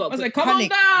 You got I to say, put. come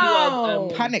panic. on You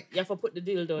down. are, Panic. You have to put the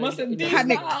dildo Must have in the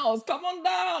Panic. house. Come on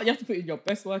down. You have to put in your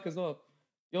best work as well.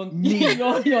 Your Me.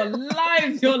 your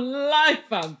life,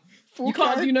 fam. You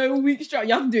can't Okay. do no week straight.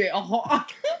 You have to do it a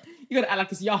hot. You gotta act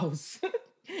like it's yours.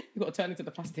 You gotta turn into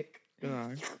the plastic.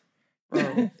 Yeah.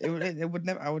 Bro, it would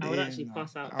never. I would actually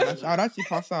pass out. I would actually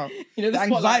pass out. You know The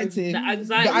spotlight- anxiety. The The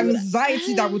anxiety.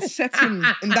 anxiety that would set in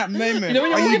that moment. You know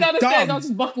when Are you're walking down the stairs, dumb? I'll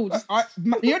just buckle. Just,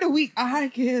 You know the week I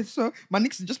had here, so my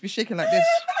knees would just be shaking like this.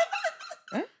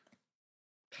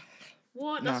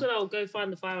 What? That's Nah. when I'll go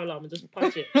find the fire alarm and just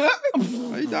punch it.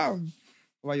 Are you down?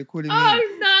 Why you calling me?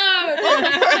 Oh no!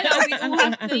 We all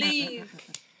have to leave.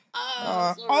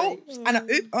 Oh, sorry.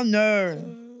 And oh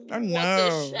no. Oh no. What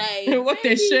a shame. What a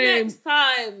Maybe shame. Next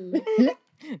time.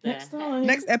 next There. time.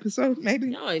 Next episode, maybe.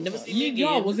 No, I never seen You you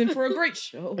y'all again. was in for a great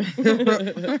show.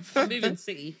 I'm moving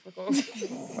city. Fuck off.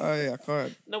 Oh yeah, I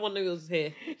can't. No one knew it was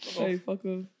here. Fuck Hey, off. fuck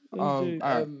off.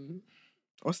 Alright.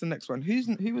 What's the next one? Who was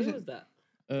Who it? was that?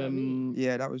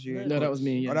 Yeah, that was you. No, that was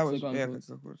me, Oh, yeah. that So was go on, yeah. Chords.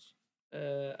 Of course.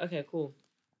 Okay, cool.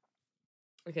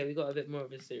 Okay, we got a bit more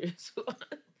of a serious one.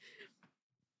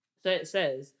 So it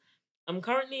says, I'm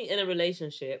currently in a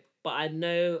relationship, but I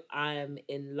know I am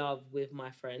in love with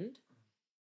my friend.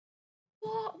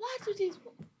 What? Why do these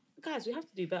guys? We have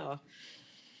to do better.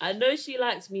 I know she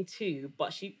likes me too,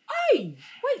 but she. Hey,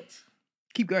 wait.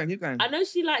 Keep going. Keep going. I know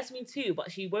she likes me too,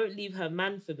 but she won't leave her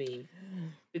man for me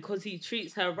because he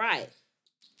treats her right.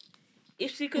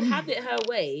 If she could have it her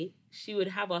way, she would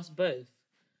have us both.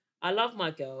 I love my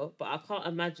girl, but I can't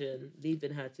imagine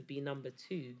leaving her to be number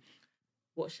 2.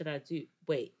 What should I do?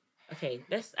 Wait. Okay,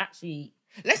 let's actually.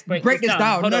 Let's break break this this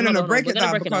down. down. Hold No, on. break We're it gonna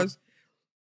down break it down. because.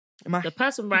 Am I The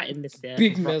person writing this there.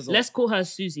 Big mezzle. Let's call her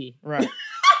Susie. right?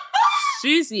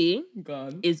 Susie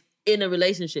Gone. is in a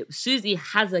relationship. Susie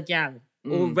has a gal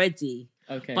already,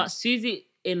 Okay. but Susie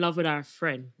in love with her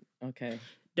friend. okay.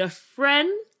 The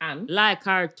friend And like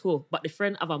her too, but the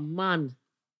friend of a man.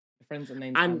 the friends are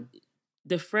named And Anne.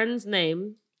 the friend's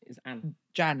name, Is Anne.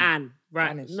 Jan. Anne. Right.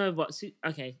 Janice. No, but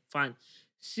okay, fine.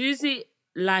 Susie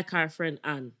like her friend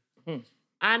Anne.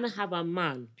 Anne have a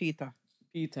man, Peter.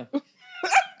 Peter.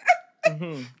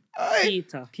 Hey.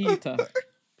 Peter. Peter.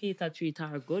 Peter treat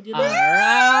her good, you Ah.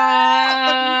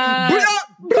 know?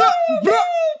 Alright. Blah, blah, blah.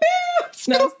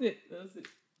 That's it. That's it.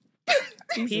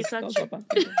 Jesus, Peter. that was not bad.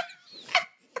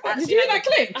 Did you hear that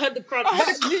clip? I heard the crunch.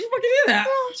 Did you fucking hear that?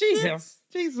 Jesus.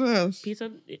 Jesus.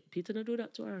 Peter no do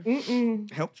that to her.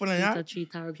 Mm-mm. Helpful in Peter that.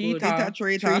 treat her Peter. good.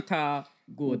 Treat her. Treat her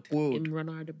good. Good. Him run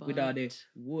her the Without ball. the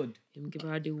wood. Him give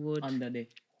her the wood. Under the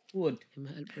wood. Him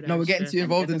help with No, her we're getting stress. too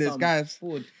involved in Get this, some guys.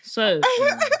 Wood. So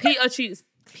Peter treats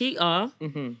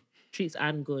Mm-hmm. treats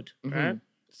Anne good, right?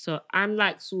 So Anne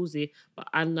likes Susie, but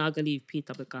Anne not gonna leave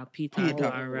Peter because Peter Peter.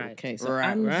 are right. Okay, so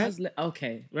Right, Anne right. has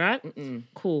okay. Right? Mm-mm.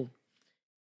 Cool.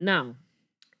 Now,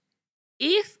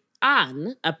 if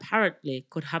Anne apparently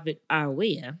could have it our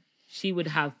way, she would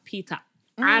have Peter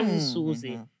and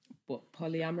Susie. But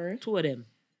polyamory? 2 of them.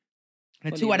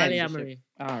 The two of them. Polyamory.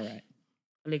 All right.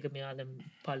 Polygamy, all them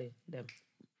poly, them.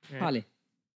 Right? Polly.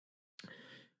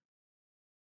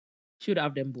 She would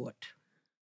have them both.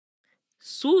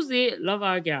 Susie love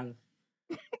our girl,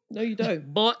 No, you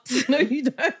don't. but No, you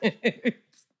don't.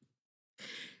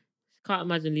 can't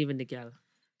imagine leaving the girl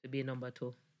to be number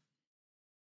 2.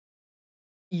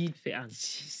 You, Fit Anne.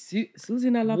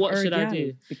 Susan, I love What her should I gal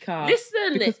do? Because,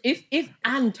 Listen. because if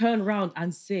Anne turned around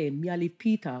and say, "Me, I leave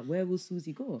Peter," where will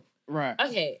Susie go? Right.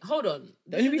 Okay, hold on.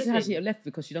 The only reason how she left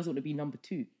because she doesn't want to be number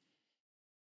 2.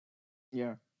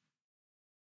 Yeah.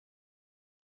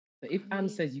 So if Anne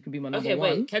says you can be my number Okay, 1,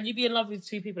 wait. Can you be in love with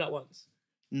 2 people at once?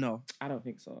 No. I don't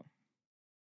think so.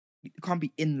 You can't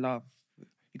be in love.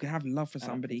 You can have love for I don't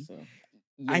somebody. think so.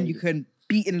 And Yeah, you can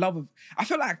be in love with. I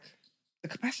feel like the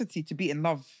capacity to be in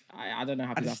love I don't know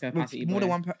how and people have with capacity. more boy. than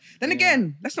one person. Then Yeah.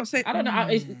 again, let's not say. I don't know.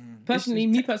 It's, personally,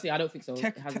 This is me personally, I don't think so.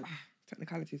 It hasn't-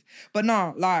 technicalities. But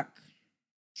no, like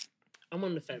I'm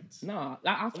on the fence. No,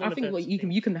 like, I on think the what fence.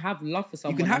 you can have love for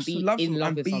someone have and be love in love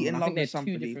and with be someone. in I love think they're with two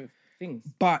somebody. different things.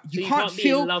 But So you can't be in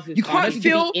feel. love with You someone. I can't don't think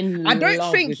you feel. can be in I don't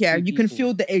love think with yeah. two You can people.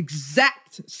 feel the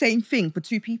exact same thing for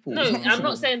two people. No, It's not I'm possible.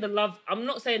 not saying the love. I'm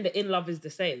not saying the in love is the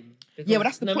same. Yeah, but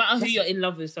that's the no po- matter who that's- you're in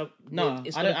love with. No,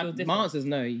 it's I gonna don't. feel different. My answer is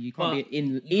no. You can't But be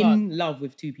in you can't. love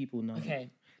with two people. No. Okay.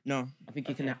 No, I think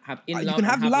you can Okay. have in You love. can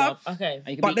and have love, Okay. and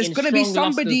you can but be there's in gonna be strong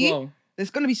lust as somebody. well.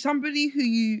 There's gonna be somebody who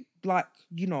you like.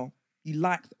 You know, you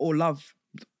like or love,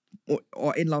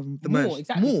 or in love the More most.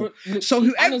 exactly. More. Look, So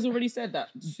whoever- Anna's already said that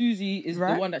Susie is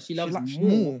Right? the one that she loves likes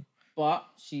more, but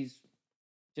she's.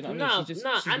 Do you know what I No, mean? She's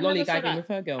no, just she's I never said lollygagging that. with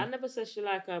her girl. I never said she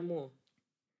like her more.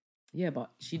 Yeah, but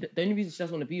the only reason she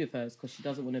doesn't want to be with her is because she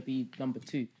doesn't want to be number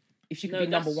two. If she could No, be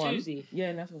number that's one, Susie.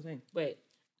 yeah, that's what I'm saying. Wait,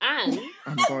 Anne.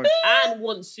 Oh my god. Anne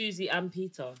wants Susie and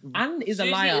Peter. Anne is a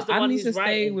Susie liar. is the Anne one needs to who's stay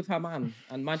writing. with her man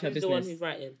and mind her She's the one business. who's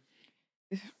writing.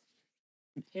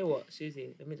 Hear what,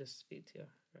 Susie? Let me just speak to you.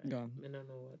 Right. Go on. I don't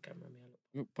know what camera me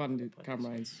look. Pardon the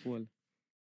camera and swirl.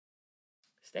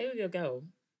 Stay with your girl,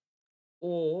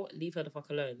 or leave her the fuck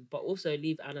alone. But also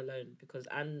leave Anne alone because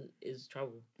Anne is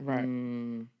trouble. Right.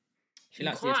 She You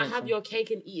likes the can't attention. have your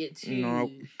cake and eat it too. No.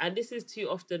 And this is too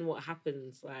often what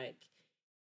happens. Like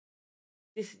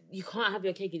this, you can't have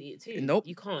your cake and eat it too. Nope.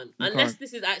 You can't. You Unless can't.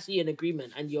 this is actually an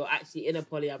agreement and you're actually in a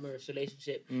polyamorous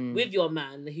relationship Mm. with your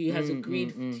man who has Mm, agreed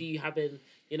mm, mm. to you having,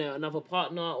 you know, another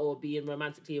partner or being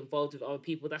romantically involved with other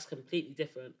people. That's completely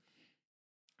different.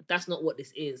 That's not what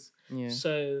this is. Yeah.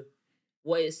 So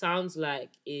what it sounds like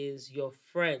is your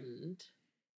friend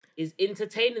is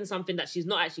entertaining something that she's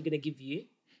not actually going to give you.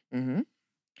 Mm-hmm.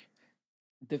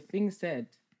 The thing said,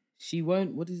 she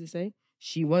won't. What does it say?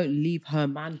 She won't leave her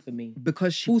man for me.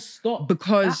 Because she. Full stop.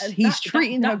 Because he's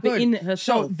treating her good. In So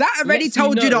herself that already lets you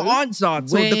told you the know answer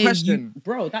to where the question.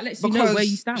 bro, that lets you know where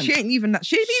you stand. She ain't leaving that.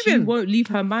 She ain't She leaving. won't leave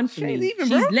her man for She me. ain't leaving,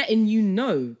 She's bro. letting you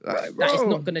know Like, that it's bro.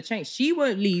 not gonna change. She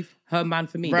won't leave her man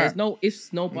for me. Right. There's no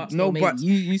ifs, no buts, No no maybe. buts.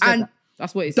 You said And that.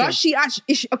 That's what it Does says. she actually?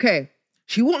 Is she, okay,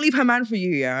 she won't leave her man for you.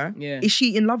 Yeah. Yeah. Is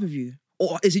she in love with you,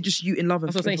 or is it just you in love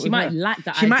with? That's what I'm saying. with She might her? like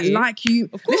that She might idea. like you.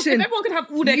 Of course, listen, if everyone could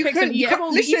have all their you cakes can- and you can-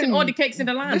 everyone would be eating listen. all the cakes in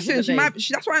the land. Listen, wouldn't she they? might.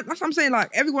 That's what I'm saying.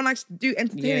 Like everyone likes to do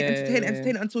entertaining, Yeah.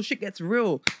 entertaining until shit gets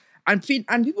real, and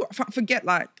people forget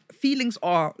like feelings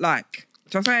are like. Do you know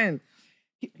what I'm saying?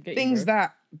 Get you, Things bro.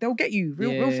 that they'll get you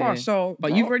real Yeah. fast. So, But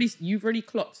bro, you've already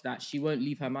clocked that she won't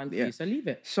leave her man for Yeah. you. So leave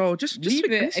it. So just Leave it.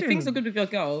 listen. If things are good with your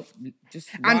girl, just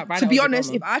And ride to out be the honest,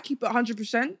 drama. if I keep it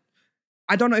 100%,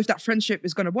 I don't know if that friendship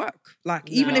is gonna work. Like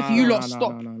even if you Nah, lot nah,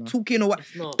 stop nah, nah, nah. talking or what,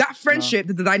 It's not. that friendship,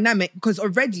 the dynamic, because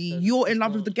already It's- you're in it's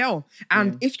love with not. the girl,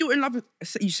 and Yeah. if you're in love with,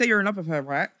 you say you're in love with her,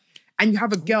 right? And you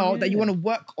have a girl that you yeah. want to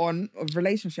work on a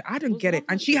relationship. I don't What's get it, wrong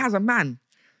and with she you? has a man.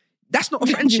 That's not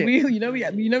a friendship. you know we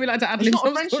like to add It's in not a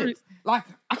some friendship. stories. Like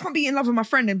I can't be in love with my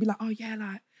friend and be like, oh yeah,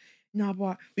 like no,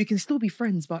 but we can still be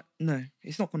friends. But no,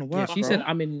 it's not gonna Yeah, work. she bro. said,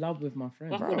 "I'm in love with my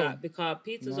friend." Fuck Bro. with that because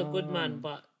Peter's a good man, No.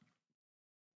 but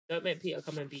don't make Peter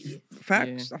come and beat you. Facts.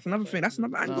 Yeah. That's another thing. That's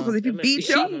another angle No. because if you Don't make beat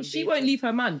Peter you, come and She beat won't you. leave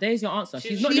her man. There's your answer.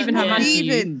 She's not She's leaving her not man to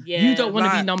you. leaving. Yeah. You don't want to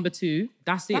be Like- number two.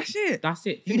 That's it. That's it. That's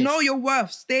it. you Finish. know your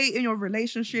worth. Stay in your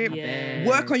relationship. Yeah.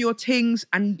 Work on your things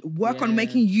and work on Yeah.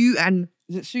 making you and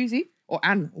is it Susie or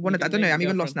Anne? One of, I Making- don't know. I'm making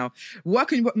even lost now.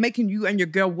 Work on making you and your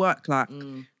girl work. Like, do you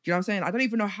know what I'm saying? I don't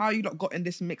even know how you lot got in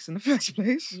this mix in the first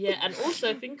place. Yeah, and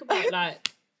also think about like,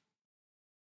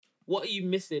 what are you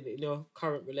missing in your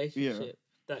current relationship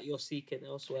that you're seeking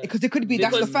elsewhere? Because it could be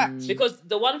that's the Because- fact. Because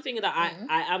the one thing that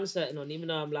I am certain on, even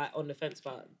though I'm like on the fence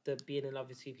about the being in love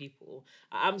with two people,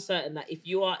 I am certain that if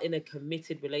you are in a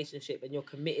committed relationship and you're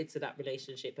committed to that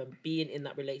relationship and being in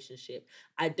that relationship,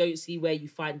 I don't see where you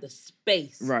find the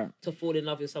space Right. to fall in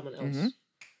love with someone else. Mhm.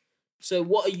 So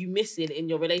what are you missing in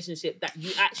your relationship that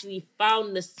you actually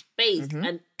found the space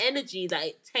and energy that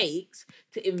it takes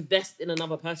to invest in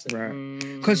another person?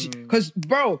 Right. Because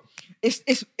bro,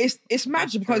 it's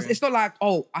magic because true. it's not like,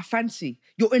 oh, I fancy.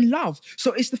 You're in love.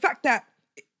 So it's the fact that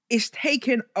it's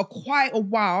taken quite a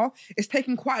while. It's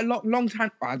taken quite a long time.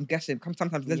 Well, I'm guessing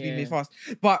sometimes lesbians be Yeah. fast,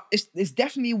 but it's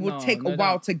definitely would No, take no a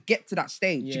while doubt. to get to that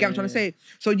stage. You Yeah, get what I'm trying to say?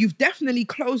 So you've definitely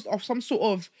closed off some sort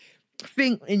of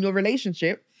thing in your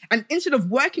relationship. And instead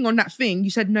of working on that thing, you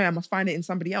said, no, I must find it in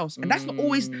somebody else. And that's not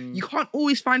always, you can't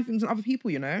always find things in other people,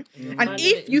 you know? And Finding it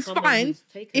if in you someone find, who's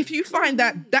taken. if you find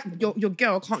that your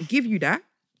girl can't give you that,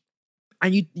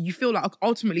 and you feel like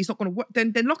ultimately it's not going to work,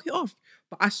 then lock it off.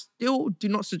 But I still do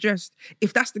not suggest,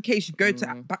 if that's the case, you go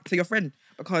to back to your friend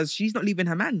because she's not leaving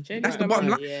her man. She ain't That's the got bottom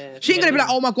her line. man. Yeah, She ain't gonna be forget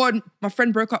like, oh my god, my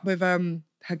friend broke up with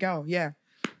her girl. Yeah,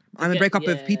 I'm gonna break up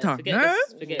with yeah, Peter. forget No,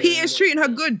 this, forget Peter's this. treating her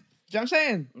good. Do you know what I'm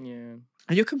saying? Yeah.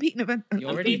 And you're competing event. You're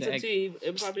I'm already beaten the too,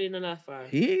 and probably in the life fire.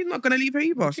 He's not gonna leave her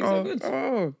either. Things are So,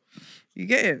 good. you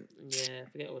get it. Yeah,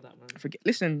 forget all that, man.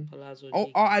 Listen, Palazzo all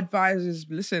G. our advice is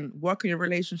listen, work on your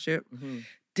relationship,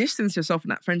 distance yourself from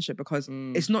that friendship because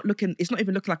it's not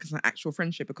even looking like it's an actual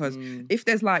friendship because if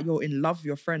there's like you're in love with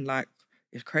your friend, like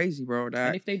it's crazy, bro. That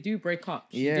And if they do break up,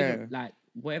 she didn't, like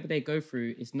whatever they go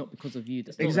through, it's not because of you.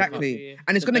 That's not exactly, you.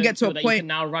 and it's So gonna don't get to feel a that you point. can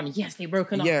now run. Yes, they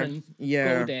broken up. Yeah, And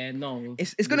yeah. go there. No,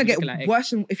 It's You're gonna get looking like,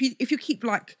 worse and if you keep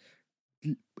like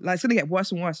it's gonna get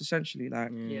worse and worse essentially. Like,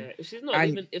 Yeah, if she's not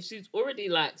And- even, if she's already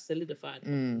like solidified,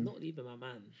 I'm not leaving my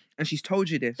man. and she's told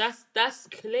you this. That's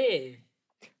clear.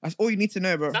 That's all you need to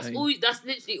know, bro. That's all. That's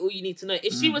literally all you need to know.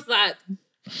 If she was like,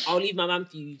 "I'll leave my man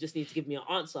for you," you just need to give me an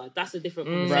answer. That's a different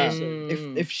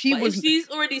conversation. If she But was if she's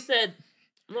already said,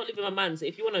 "I'm not leaving my man," so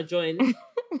if you want to join,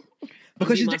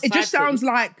 because be my it just side sounds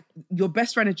like your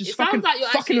best friend is just it sounds fucking like you're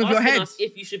fucking actually with your asking head. us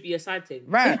if you should be a side thing.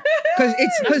 Right. Because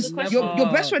That's the question.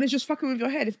 your best friend is just fucking with your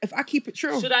head. If I keep it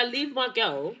true. Should I leave my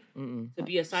girl to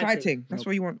be a side, Side thing? thing. That's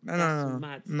what you want. No, That's no, no,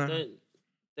 mad. no.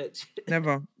 Don't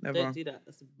Never. don't do that.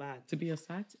 That's bad. to be a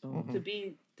side. Oh. To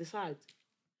be decide.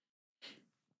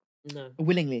 No,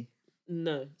 Willingly.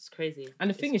 no, it's crazy. And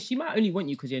the thing is, she might only want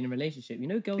you because you're in a relationship. You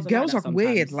know, girls Girls are are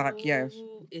weird. sometimes. Like, yeah.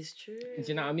 Ooh, it's true. Do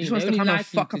you know what I mean? Just wants They to only kinda like you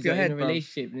fuck up 'cause your you're head, in a bro.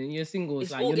 relationship and you're single. It's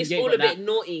like all, you it's ain't all got a bit that-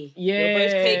 naughty. Yeah, You're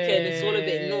both taken. It's all a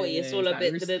bit naughty. It's all a like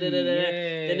bit. risky,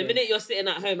 Then the minute you're sitting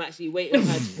at home actually waiting for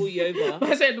her to pull you over.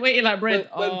 I said waiting like When, bread.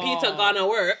 when Peter gonna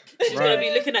work, she's gonna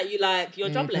be looking at you like you're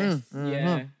jobless.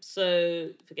 Yeah. So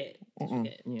forget it. Just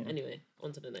forget it. Yeah. Anyway,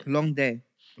 on to the next. Long day.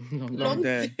 Long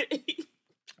day.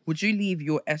 Would you leave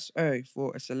your SO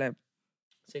for a celeb?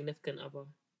 Significant other.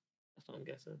 That's what I'm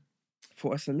guessing.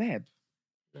 For a celeb?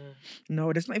 No.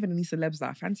 No, there's not even any celebs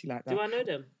that I fancy like that. Do I know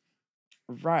them?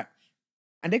 Right.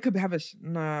 And they could have a...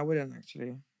 No, I wouldn't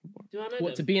actually. Do I know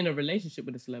What, to them? be in a relationship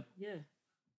with a celeb? Yeah.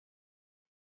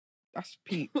 That's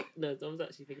peak. No, Dom's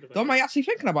actually thinking about Dom, it. are you actually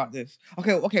thinking about this?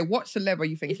 Okay, what celeb are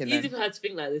you It's thinking easy then? for her to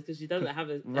think like this because she doesn't have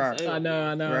a Right. SO. I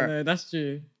know, Right. That's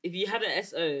true. If you had an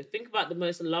SO, think about the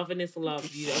most lovingest love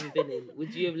you've ever been in.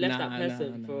 Would you have left that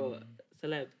person for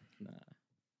celeb? Nah.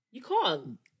 You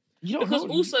can't. You don't Because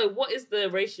know. also, what is the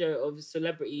ratio of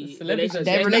celebrity Celebrities are relationships?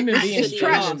 Their They're relationship human beings, is they're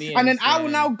trash. human beings, And then I will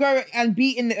yeah. now go and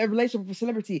be in a relationship with a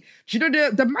celebrity. Do you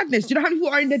know the madness? Do you know how many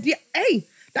people are in the Hey,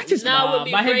 that is Now when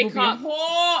we my head break will be up,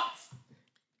 hot.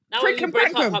 now when we Freaking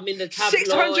break up, Bankham. I'm in the 600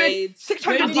 tabloids.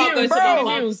 600 I can't go DMs, to my bro.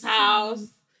 mum's house.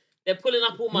 They're pulling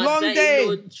up all my Long dirty day.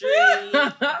 laundry.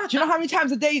 Do you know how many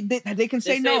times a day they can They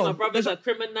say say no? my brother's a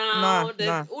criminal. Nah,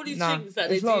 all these nah. things that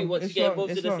they It's do long, once you it's get long,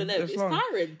 involved it's in a long, celeb. it's It's long.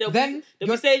 tiring. They'll Then be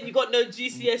you're- saying you got no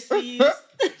GCSEs.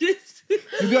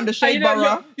 You'll be on the And shade you know,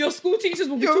 borough. your school teachers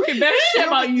will be You'll- talking bad shit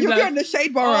about you, You'll be man. on the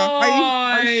shade borough.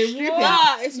 Are you stupid? what?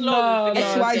 Nah, it's long. No,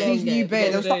 Forget no, it. XYZ's Forget new it. bed.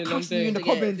 They'll Long start day, long cussing you in the day.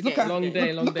 comments. Look Forget at it. Long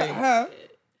day. Look at her.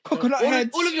 Coconut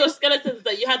heads. All of your skeletons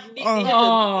that you had neatly hidden. Oh,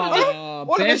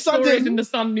 All of a best sudden- stories in the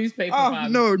Sun newspaper, Oh,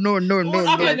 fam. no. All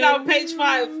up and down page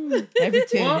 5.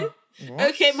 Everything. What?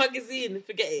 Okay, magazine.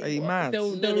 Forget it. Are you mad?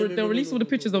 They'll No, release all the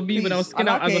pictures of me when I was Please, skin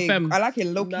out as a femme. I like a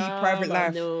low-key Nah, private man,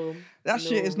 life. No. That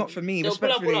shit is not for me, They'll pull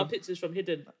up all respectfully. our pictures from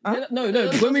hidden. No.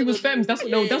 When we was femmes, that's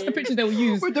the pictures they will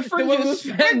use. With the When we was fringes.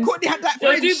 When femmes. Courtney had that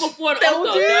They'll fringe. do before and They'll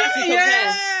after. do, They'll actually compare.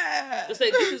 yeah. They'll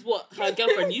say, this is what her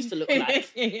girlfriend used to look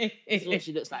like. This is what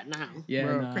she looks like now. Yeah,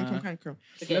 Bro, nah. crinkle.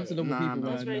 Forget Celebs are it. normal Nah, people, nah,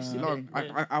 man. That's very nah. stupid. Long.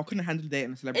 Yeah. I couldn't handle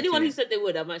dating a celebrity. Anyone who said they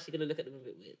would, I'm actually going to look at them a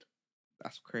bit weird.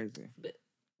 That's crazy. A bit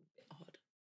odd.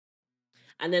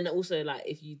 And then also, like,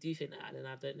 if you do think that, then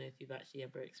I don't know if you've actually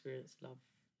ever experienced love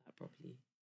like, properly.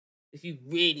 If you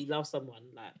really love someone,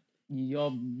 like,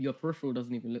 Your peripheral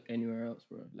doesn't even look anywhere else,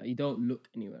 bro. Like you don't look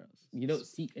anywhere else. You don't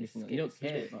seek anything else. You don't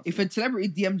care. about If a celebrity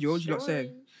DM'd you, what would you not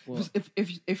say? what?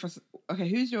 Okay,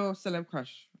 who's your celeb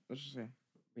crush? Let's just say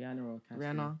Rihanna or Cassie.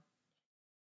 Rihanna.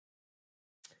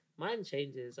 Mine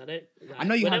changes. I don't. Like, I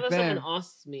know you have whenever someone bare.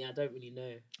 asks me, I don't really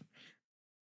know.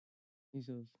 Who's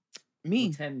yours? Me.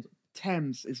 Or Thames.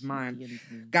 Thames is mine.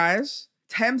 Guys. Guys,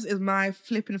 Thames is my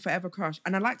flipping forever crush.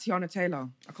 And I like Tiana Taylor.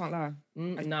 I can't lie.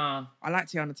 Nah. I like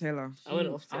Tiana Taylor. I went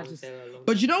off to I Taylor just- a long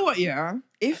But time you know ago. what, yeah?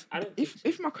 If I don't think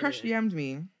if so. my crush Yeah. DM'd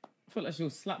me, I feel like she'll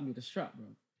slap me with a strap, bro.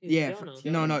 Who's yeah, Tiana?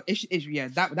 no, yeah,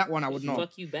 that one I would not.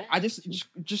 Fuck you back. I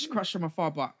just crush from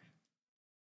afar, but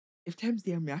if Thames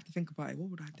DM me, I have to think about it. What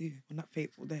would I do on that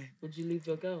fateful day? Would you leave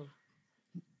your girl?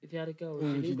 If you had a girl, Who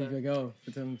would would you you leave leave her? your girl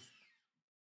for Thames?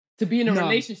 To be in a No.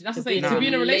 relationship. That's To the thing. be To in be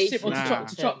in a a relationship or to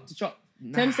relationship. chop.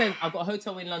 Nah. Thames says, I've got a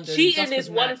hotel in London. Cheating just for is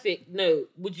the one night." thing. No,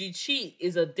 would you cheat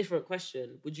is a different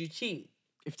question. Would you cheat?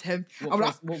 If Thames,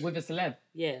 What, with a celeb?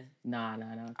 Yeah. Nah.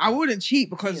 I wouldn't cheat Cheating's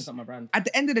because not my brand. at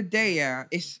the end of the day, yeah,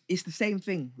 it's the same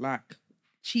thing. Like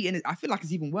cheating, I feel like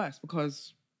it's even worse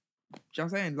because, do you know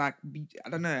what I'm saying? Like, I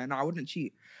don't know. No, I wouldn't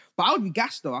cheat. But I would be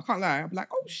gassed though. I can't lie. I'd be like,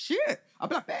 oh shit. I'd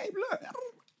be like, babe, look.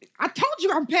 I told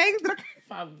you I'm paying.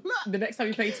 The next time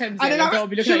you play Thames, And then the I- girl will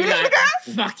be looking at you like,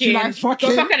 fucking. She like, fucking.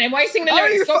 Go fuck at him. Why are you singing the Oh,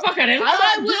 lyrics? you Go fu- fuck at him.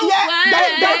 I will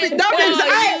wait that means for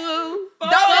I- you. I'm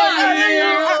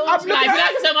looking Like, if you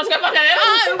at- like so much, go fuck at him.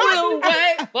 I will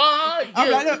wait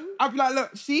for you. I'll be like,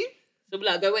 look, see? So be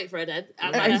like, go wait for it then.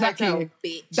 I'm Yeah, at the exactly. hotel,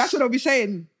 bitch. That's what I'll be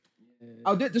saying.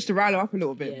 I'll do it just to rile her up a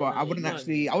little bit, Yeah, but no, I wouldn't you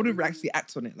actually, I wouldn't actually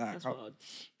act on it. Like, That's hard.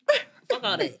 Fuck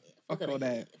all that. Fuck all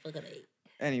that. Fuck all that.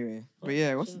 Anyway, but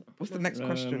yeah, what's the next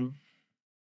question?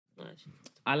 Nice.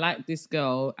 I like this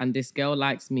girl and this girl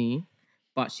likes me,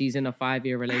 but she's in a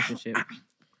 5-year relationship.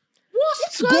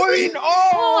 What's Going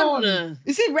on? on?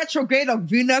 Is it retrograde of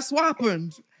Venus? What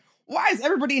happened? Why is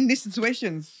everybody in these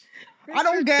situations? I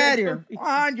don't get it.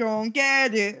 I don't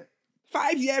get it.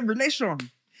 5-year relation.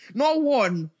 Not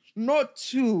one, not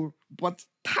two, but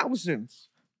thousands.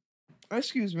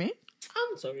 Excuse me.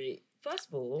 I'm sorry. First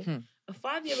of all, a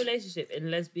 5-year relationship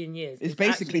in lesbian years It's is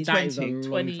basically actually That is a 20. long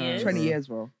 20 time, years. 20 bro. years,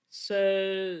 bro.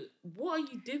 So, what are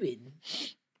you doing?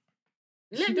 She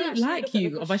me don't actually like look at the you,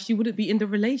 question. otherwise she wouldn't be in the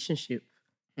relationship.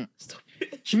 Stop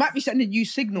it. She might be sending you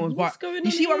signals, What's but going you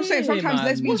on see what I'm saying? here, Sometimes man?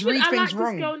 lesbians read I things like this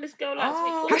wrong. girl and this girl likes me.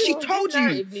 Oh. Has she This told you?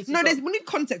 narrative needs to No, stop. we need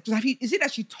context. Is it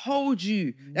that she told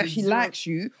you that she likes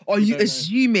you, or You you don't know.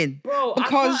 assuming? Bro,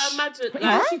 Because- I can't imagine. But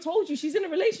Like, yeah, she told you she's in a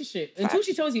relationship. Until Facts.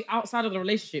 she tells you outside of the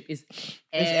relationship is It's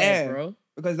air, air. bro.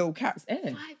 Because they're all cats. It's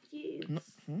air. 5 years.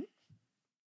 Hmm?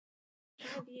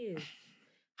 5 years.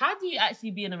 How do you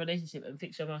actually be in a relationship and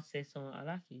fix your mouth to say to someone, I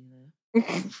like you, you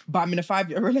know? But I'm in a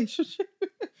 5-year relationship.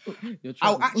 You're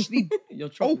I'll trouble. actually. You're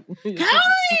trouble. You're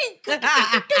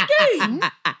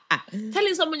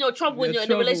Telling someone you're trouble when You're you're in a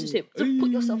trouble. relationship. Just put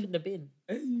yourself in the bin.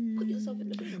 trouble. Put yourself in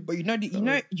the bin. But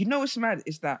you know what's mad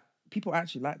is that people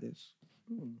actually like this,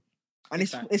 Hmm. and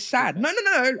it's Facts. sad. Facts.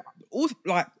 No. All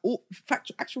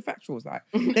actual factuals. Like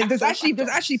there's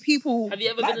actually people. Have you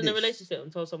ever like been in a this. relationship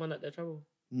and told someone that they're trouble?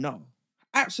 No,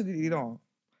 absolutely not.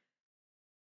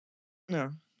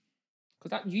 No.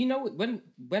 Because you know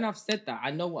when I've said that, I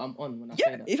know what I'm on when I say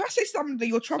Yeah, that. if I say something that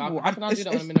you're So trouble, how can I do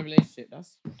that when I'm in a relationship?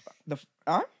 That's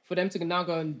for them to now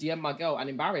go and DM my girl and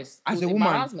embarrass. As cause a woman.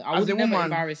 embarrassment. I As would a never woman.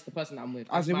 embarrass the person I'm with.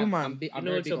 As That's a my- woman. I'm You very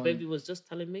know what your big baby on- was just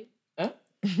telling me? Huh?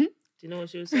 Do you know what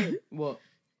she was saying? What?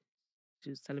 She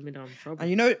was telling me that I'm trouble. and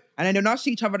you know, and then they'll now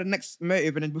see each other the next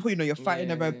motive, and then before you know, you're fighting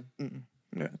Yeah, over. yeah.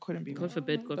 No, it couldn't be. God me.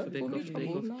 forbid, God Don't forbid, fall God in forbid,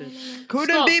 trouble. God No, forbid. no, no.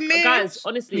 Couldn't Stop. be me, Guys,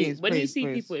 honestly, Please, when you please, see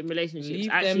please. people in relationships, Leave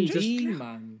actually them just be,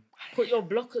 man. put your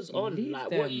blockers on. Leave Like,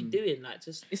 what are you them. doing? Like,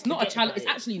 just It's not a forget challenge. about It's it.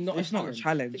 actually not It's a not a challenge.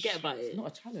 challenge. Forget about it. It's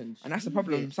not a challenge. And that's the Leave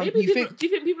problem. it. Some Maybe you people, think do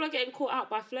you think people are getting caught out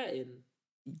by flirting?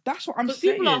 that's what I'm Because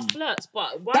saying. people are flirts,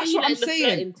 but why That's are you what I'm letting the saying.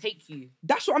 flirting take you?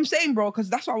 That's what I'm saying, bro. Because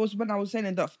that's what I was when I was saying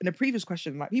in the previous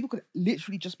question. Like people could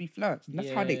literally just be flirts. And that's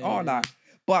how they are. Yeah. Like,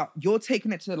 but you're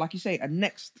taking it to, like you say, a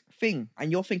next thing,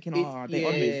 and you're thinking, oh, they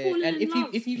on me. Falling And in if love.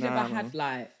 if you've Nah, never man. had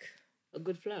like, A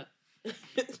good flirt.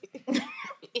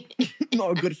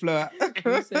 Not a good flirt.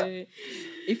 can you say,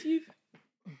 if you've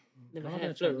Never I'm had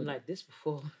gonna a try flirting with like this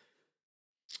before.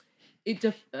 it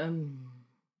just what am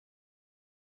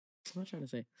I trying to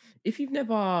say? If you've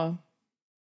never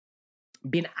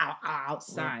been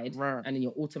outside Right. and then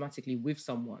you're automatically with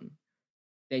someone,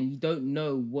 then you don't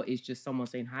know what is just someone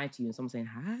saying hi to you and someone saying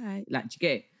hi. Like, do you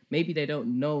get it? Maybe they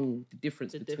don't know the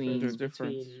difference The between, difference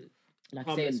difference. between like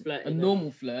harmless saying, a flirting and-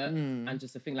 normal flirt Mm. and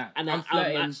just a thing like and I'm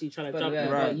flirting, actually trying to but, jump yeah, in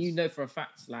but Right. you know for a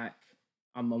fact like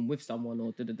I'm with someone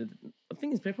or the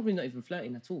thing is they're probably not even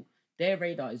flirting at all. Their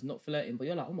radar is not flirting, but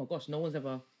you're like, oh my gosh, no one's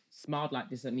ever smiled like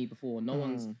this at me before. No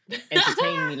one's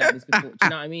entertained me like this before. Do you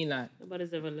know what I mean? Like,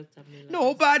 Nobody's ever looked at me like this.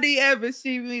 Nobody ever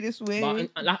see me this way.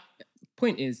 but like,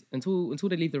 point is, until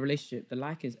they leave the relationship, the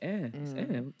like is air. It's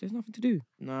air. There's nothing to do.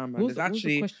 Nah, man. What was There's the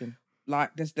actually question?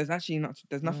 like there's actually not.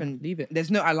 There's nothing. Leave it. There's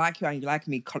no I like you and you like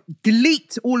me.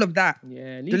 Delete all of that.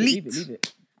 Yeah, leave Delete. it. Leave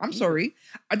it. I'm sorry.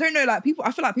 I don't know. Like people,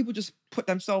 I feel like people just put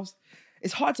themselves.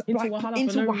 It's hard to Into like Wahala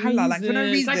into for no Wahala, like for no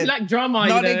reason. It's reason. like drama.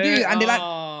 No, you they know? do, and they're like-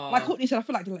 Ah. Like Courtney said, I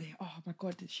feel like they're like, oh my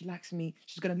god, she likes me.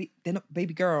 She's gonna leave. They're not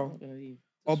baby girl,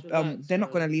 or Just relax, they're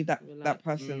not man. gonna leave that Relax.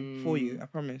 person for you. I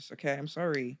promise. Okay, I'm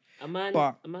sorry. Am I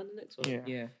But- the next one? Yeah.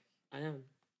 Yeah. I am.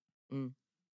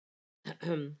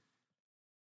 Mm.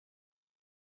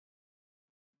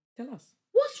 Tell us.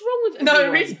 What's wrong with No,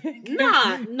 everyone? read it.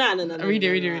 Nah. Read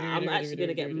it. I'm actually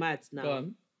gonna get mad now. Go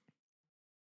on.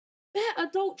 They're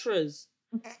adulterers.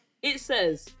 It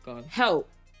says, Go on. help.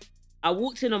 I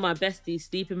walked in on my bestie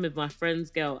sleeping with my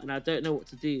friend's girl and I don't know what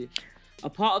to do. A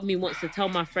part of me wants to tell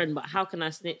my friend, but how can I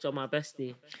snitch on my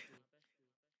bestie?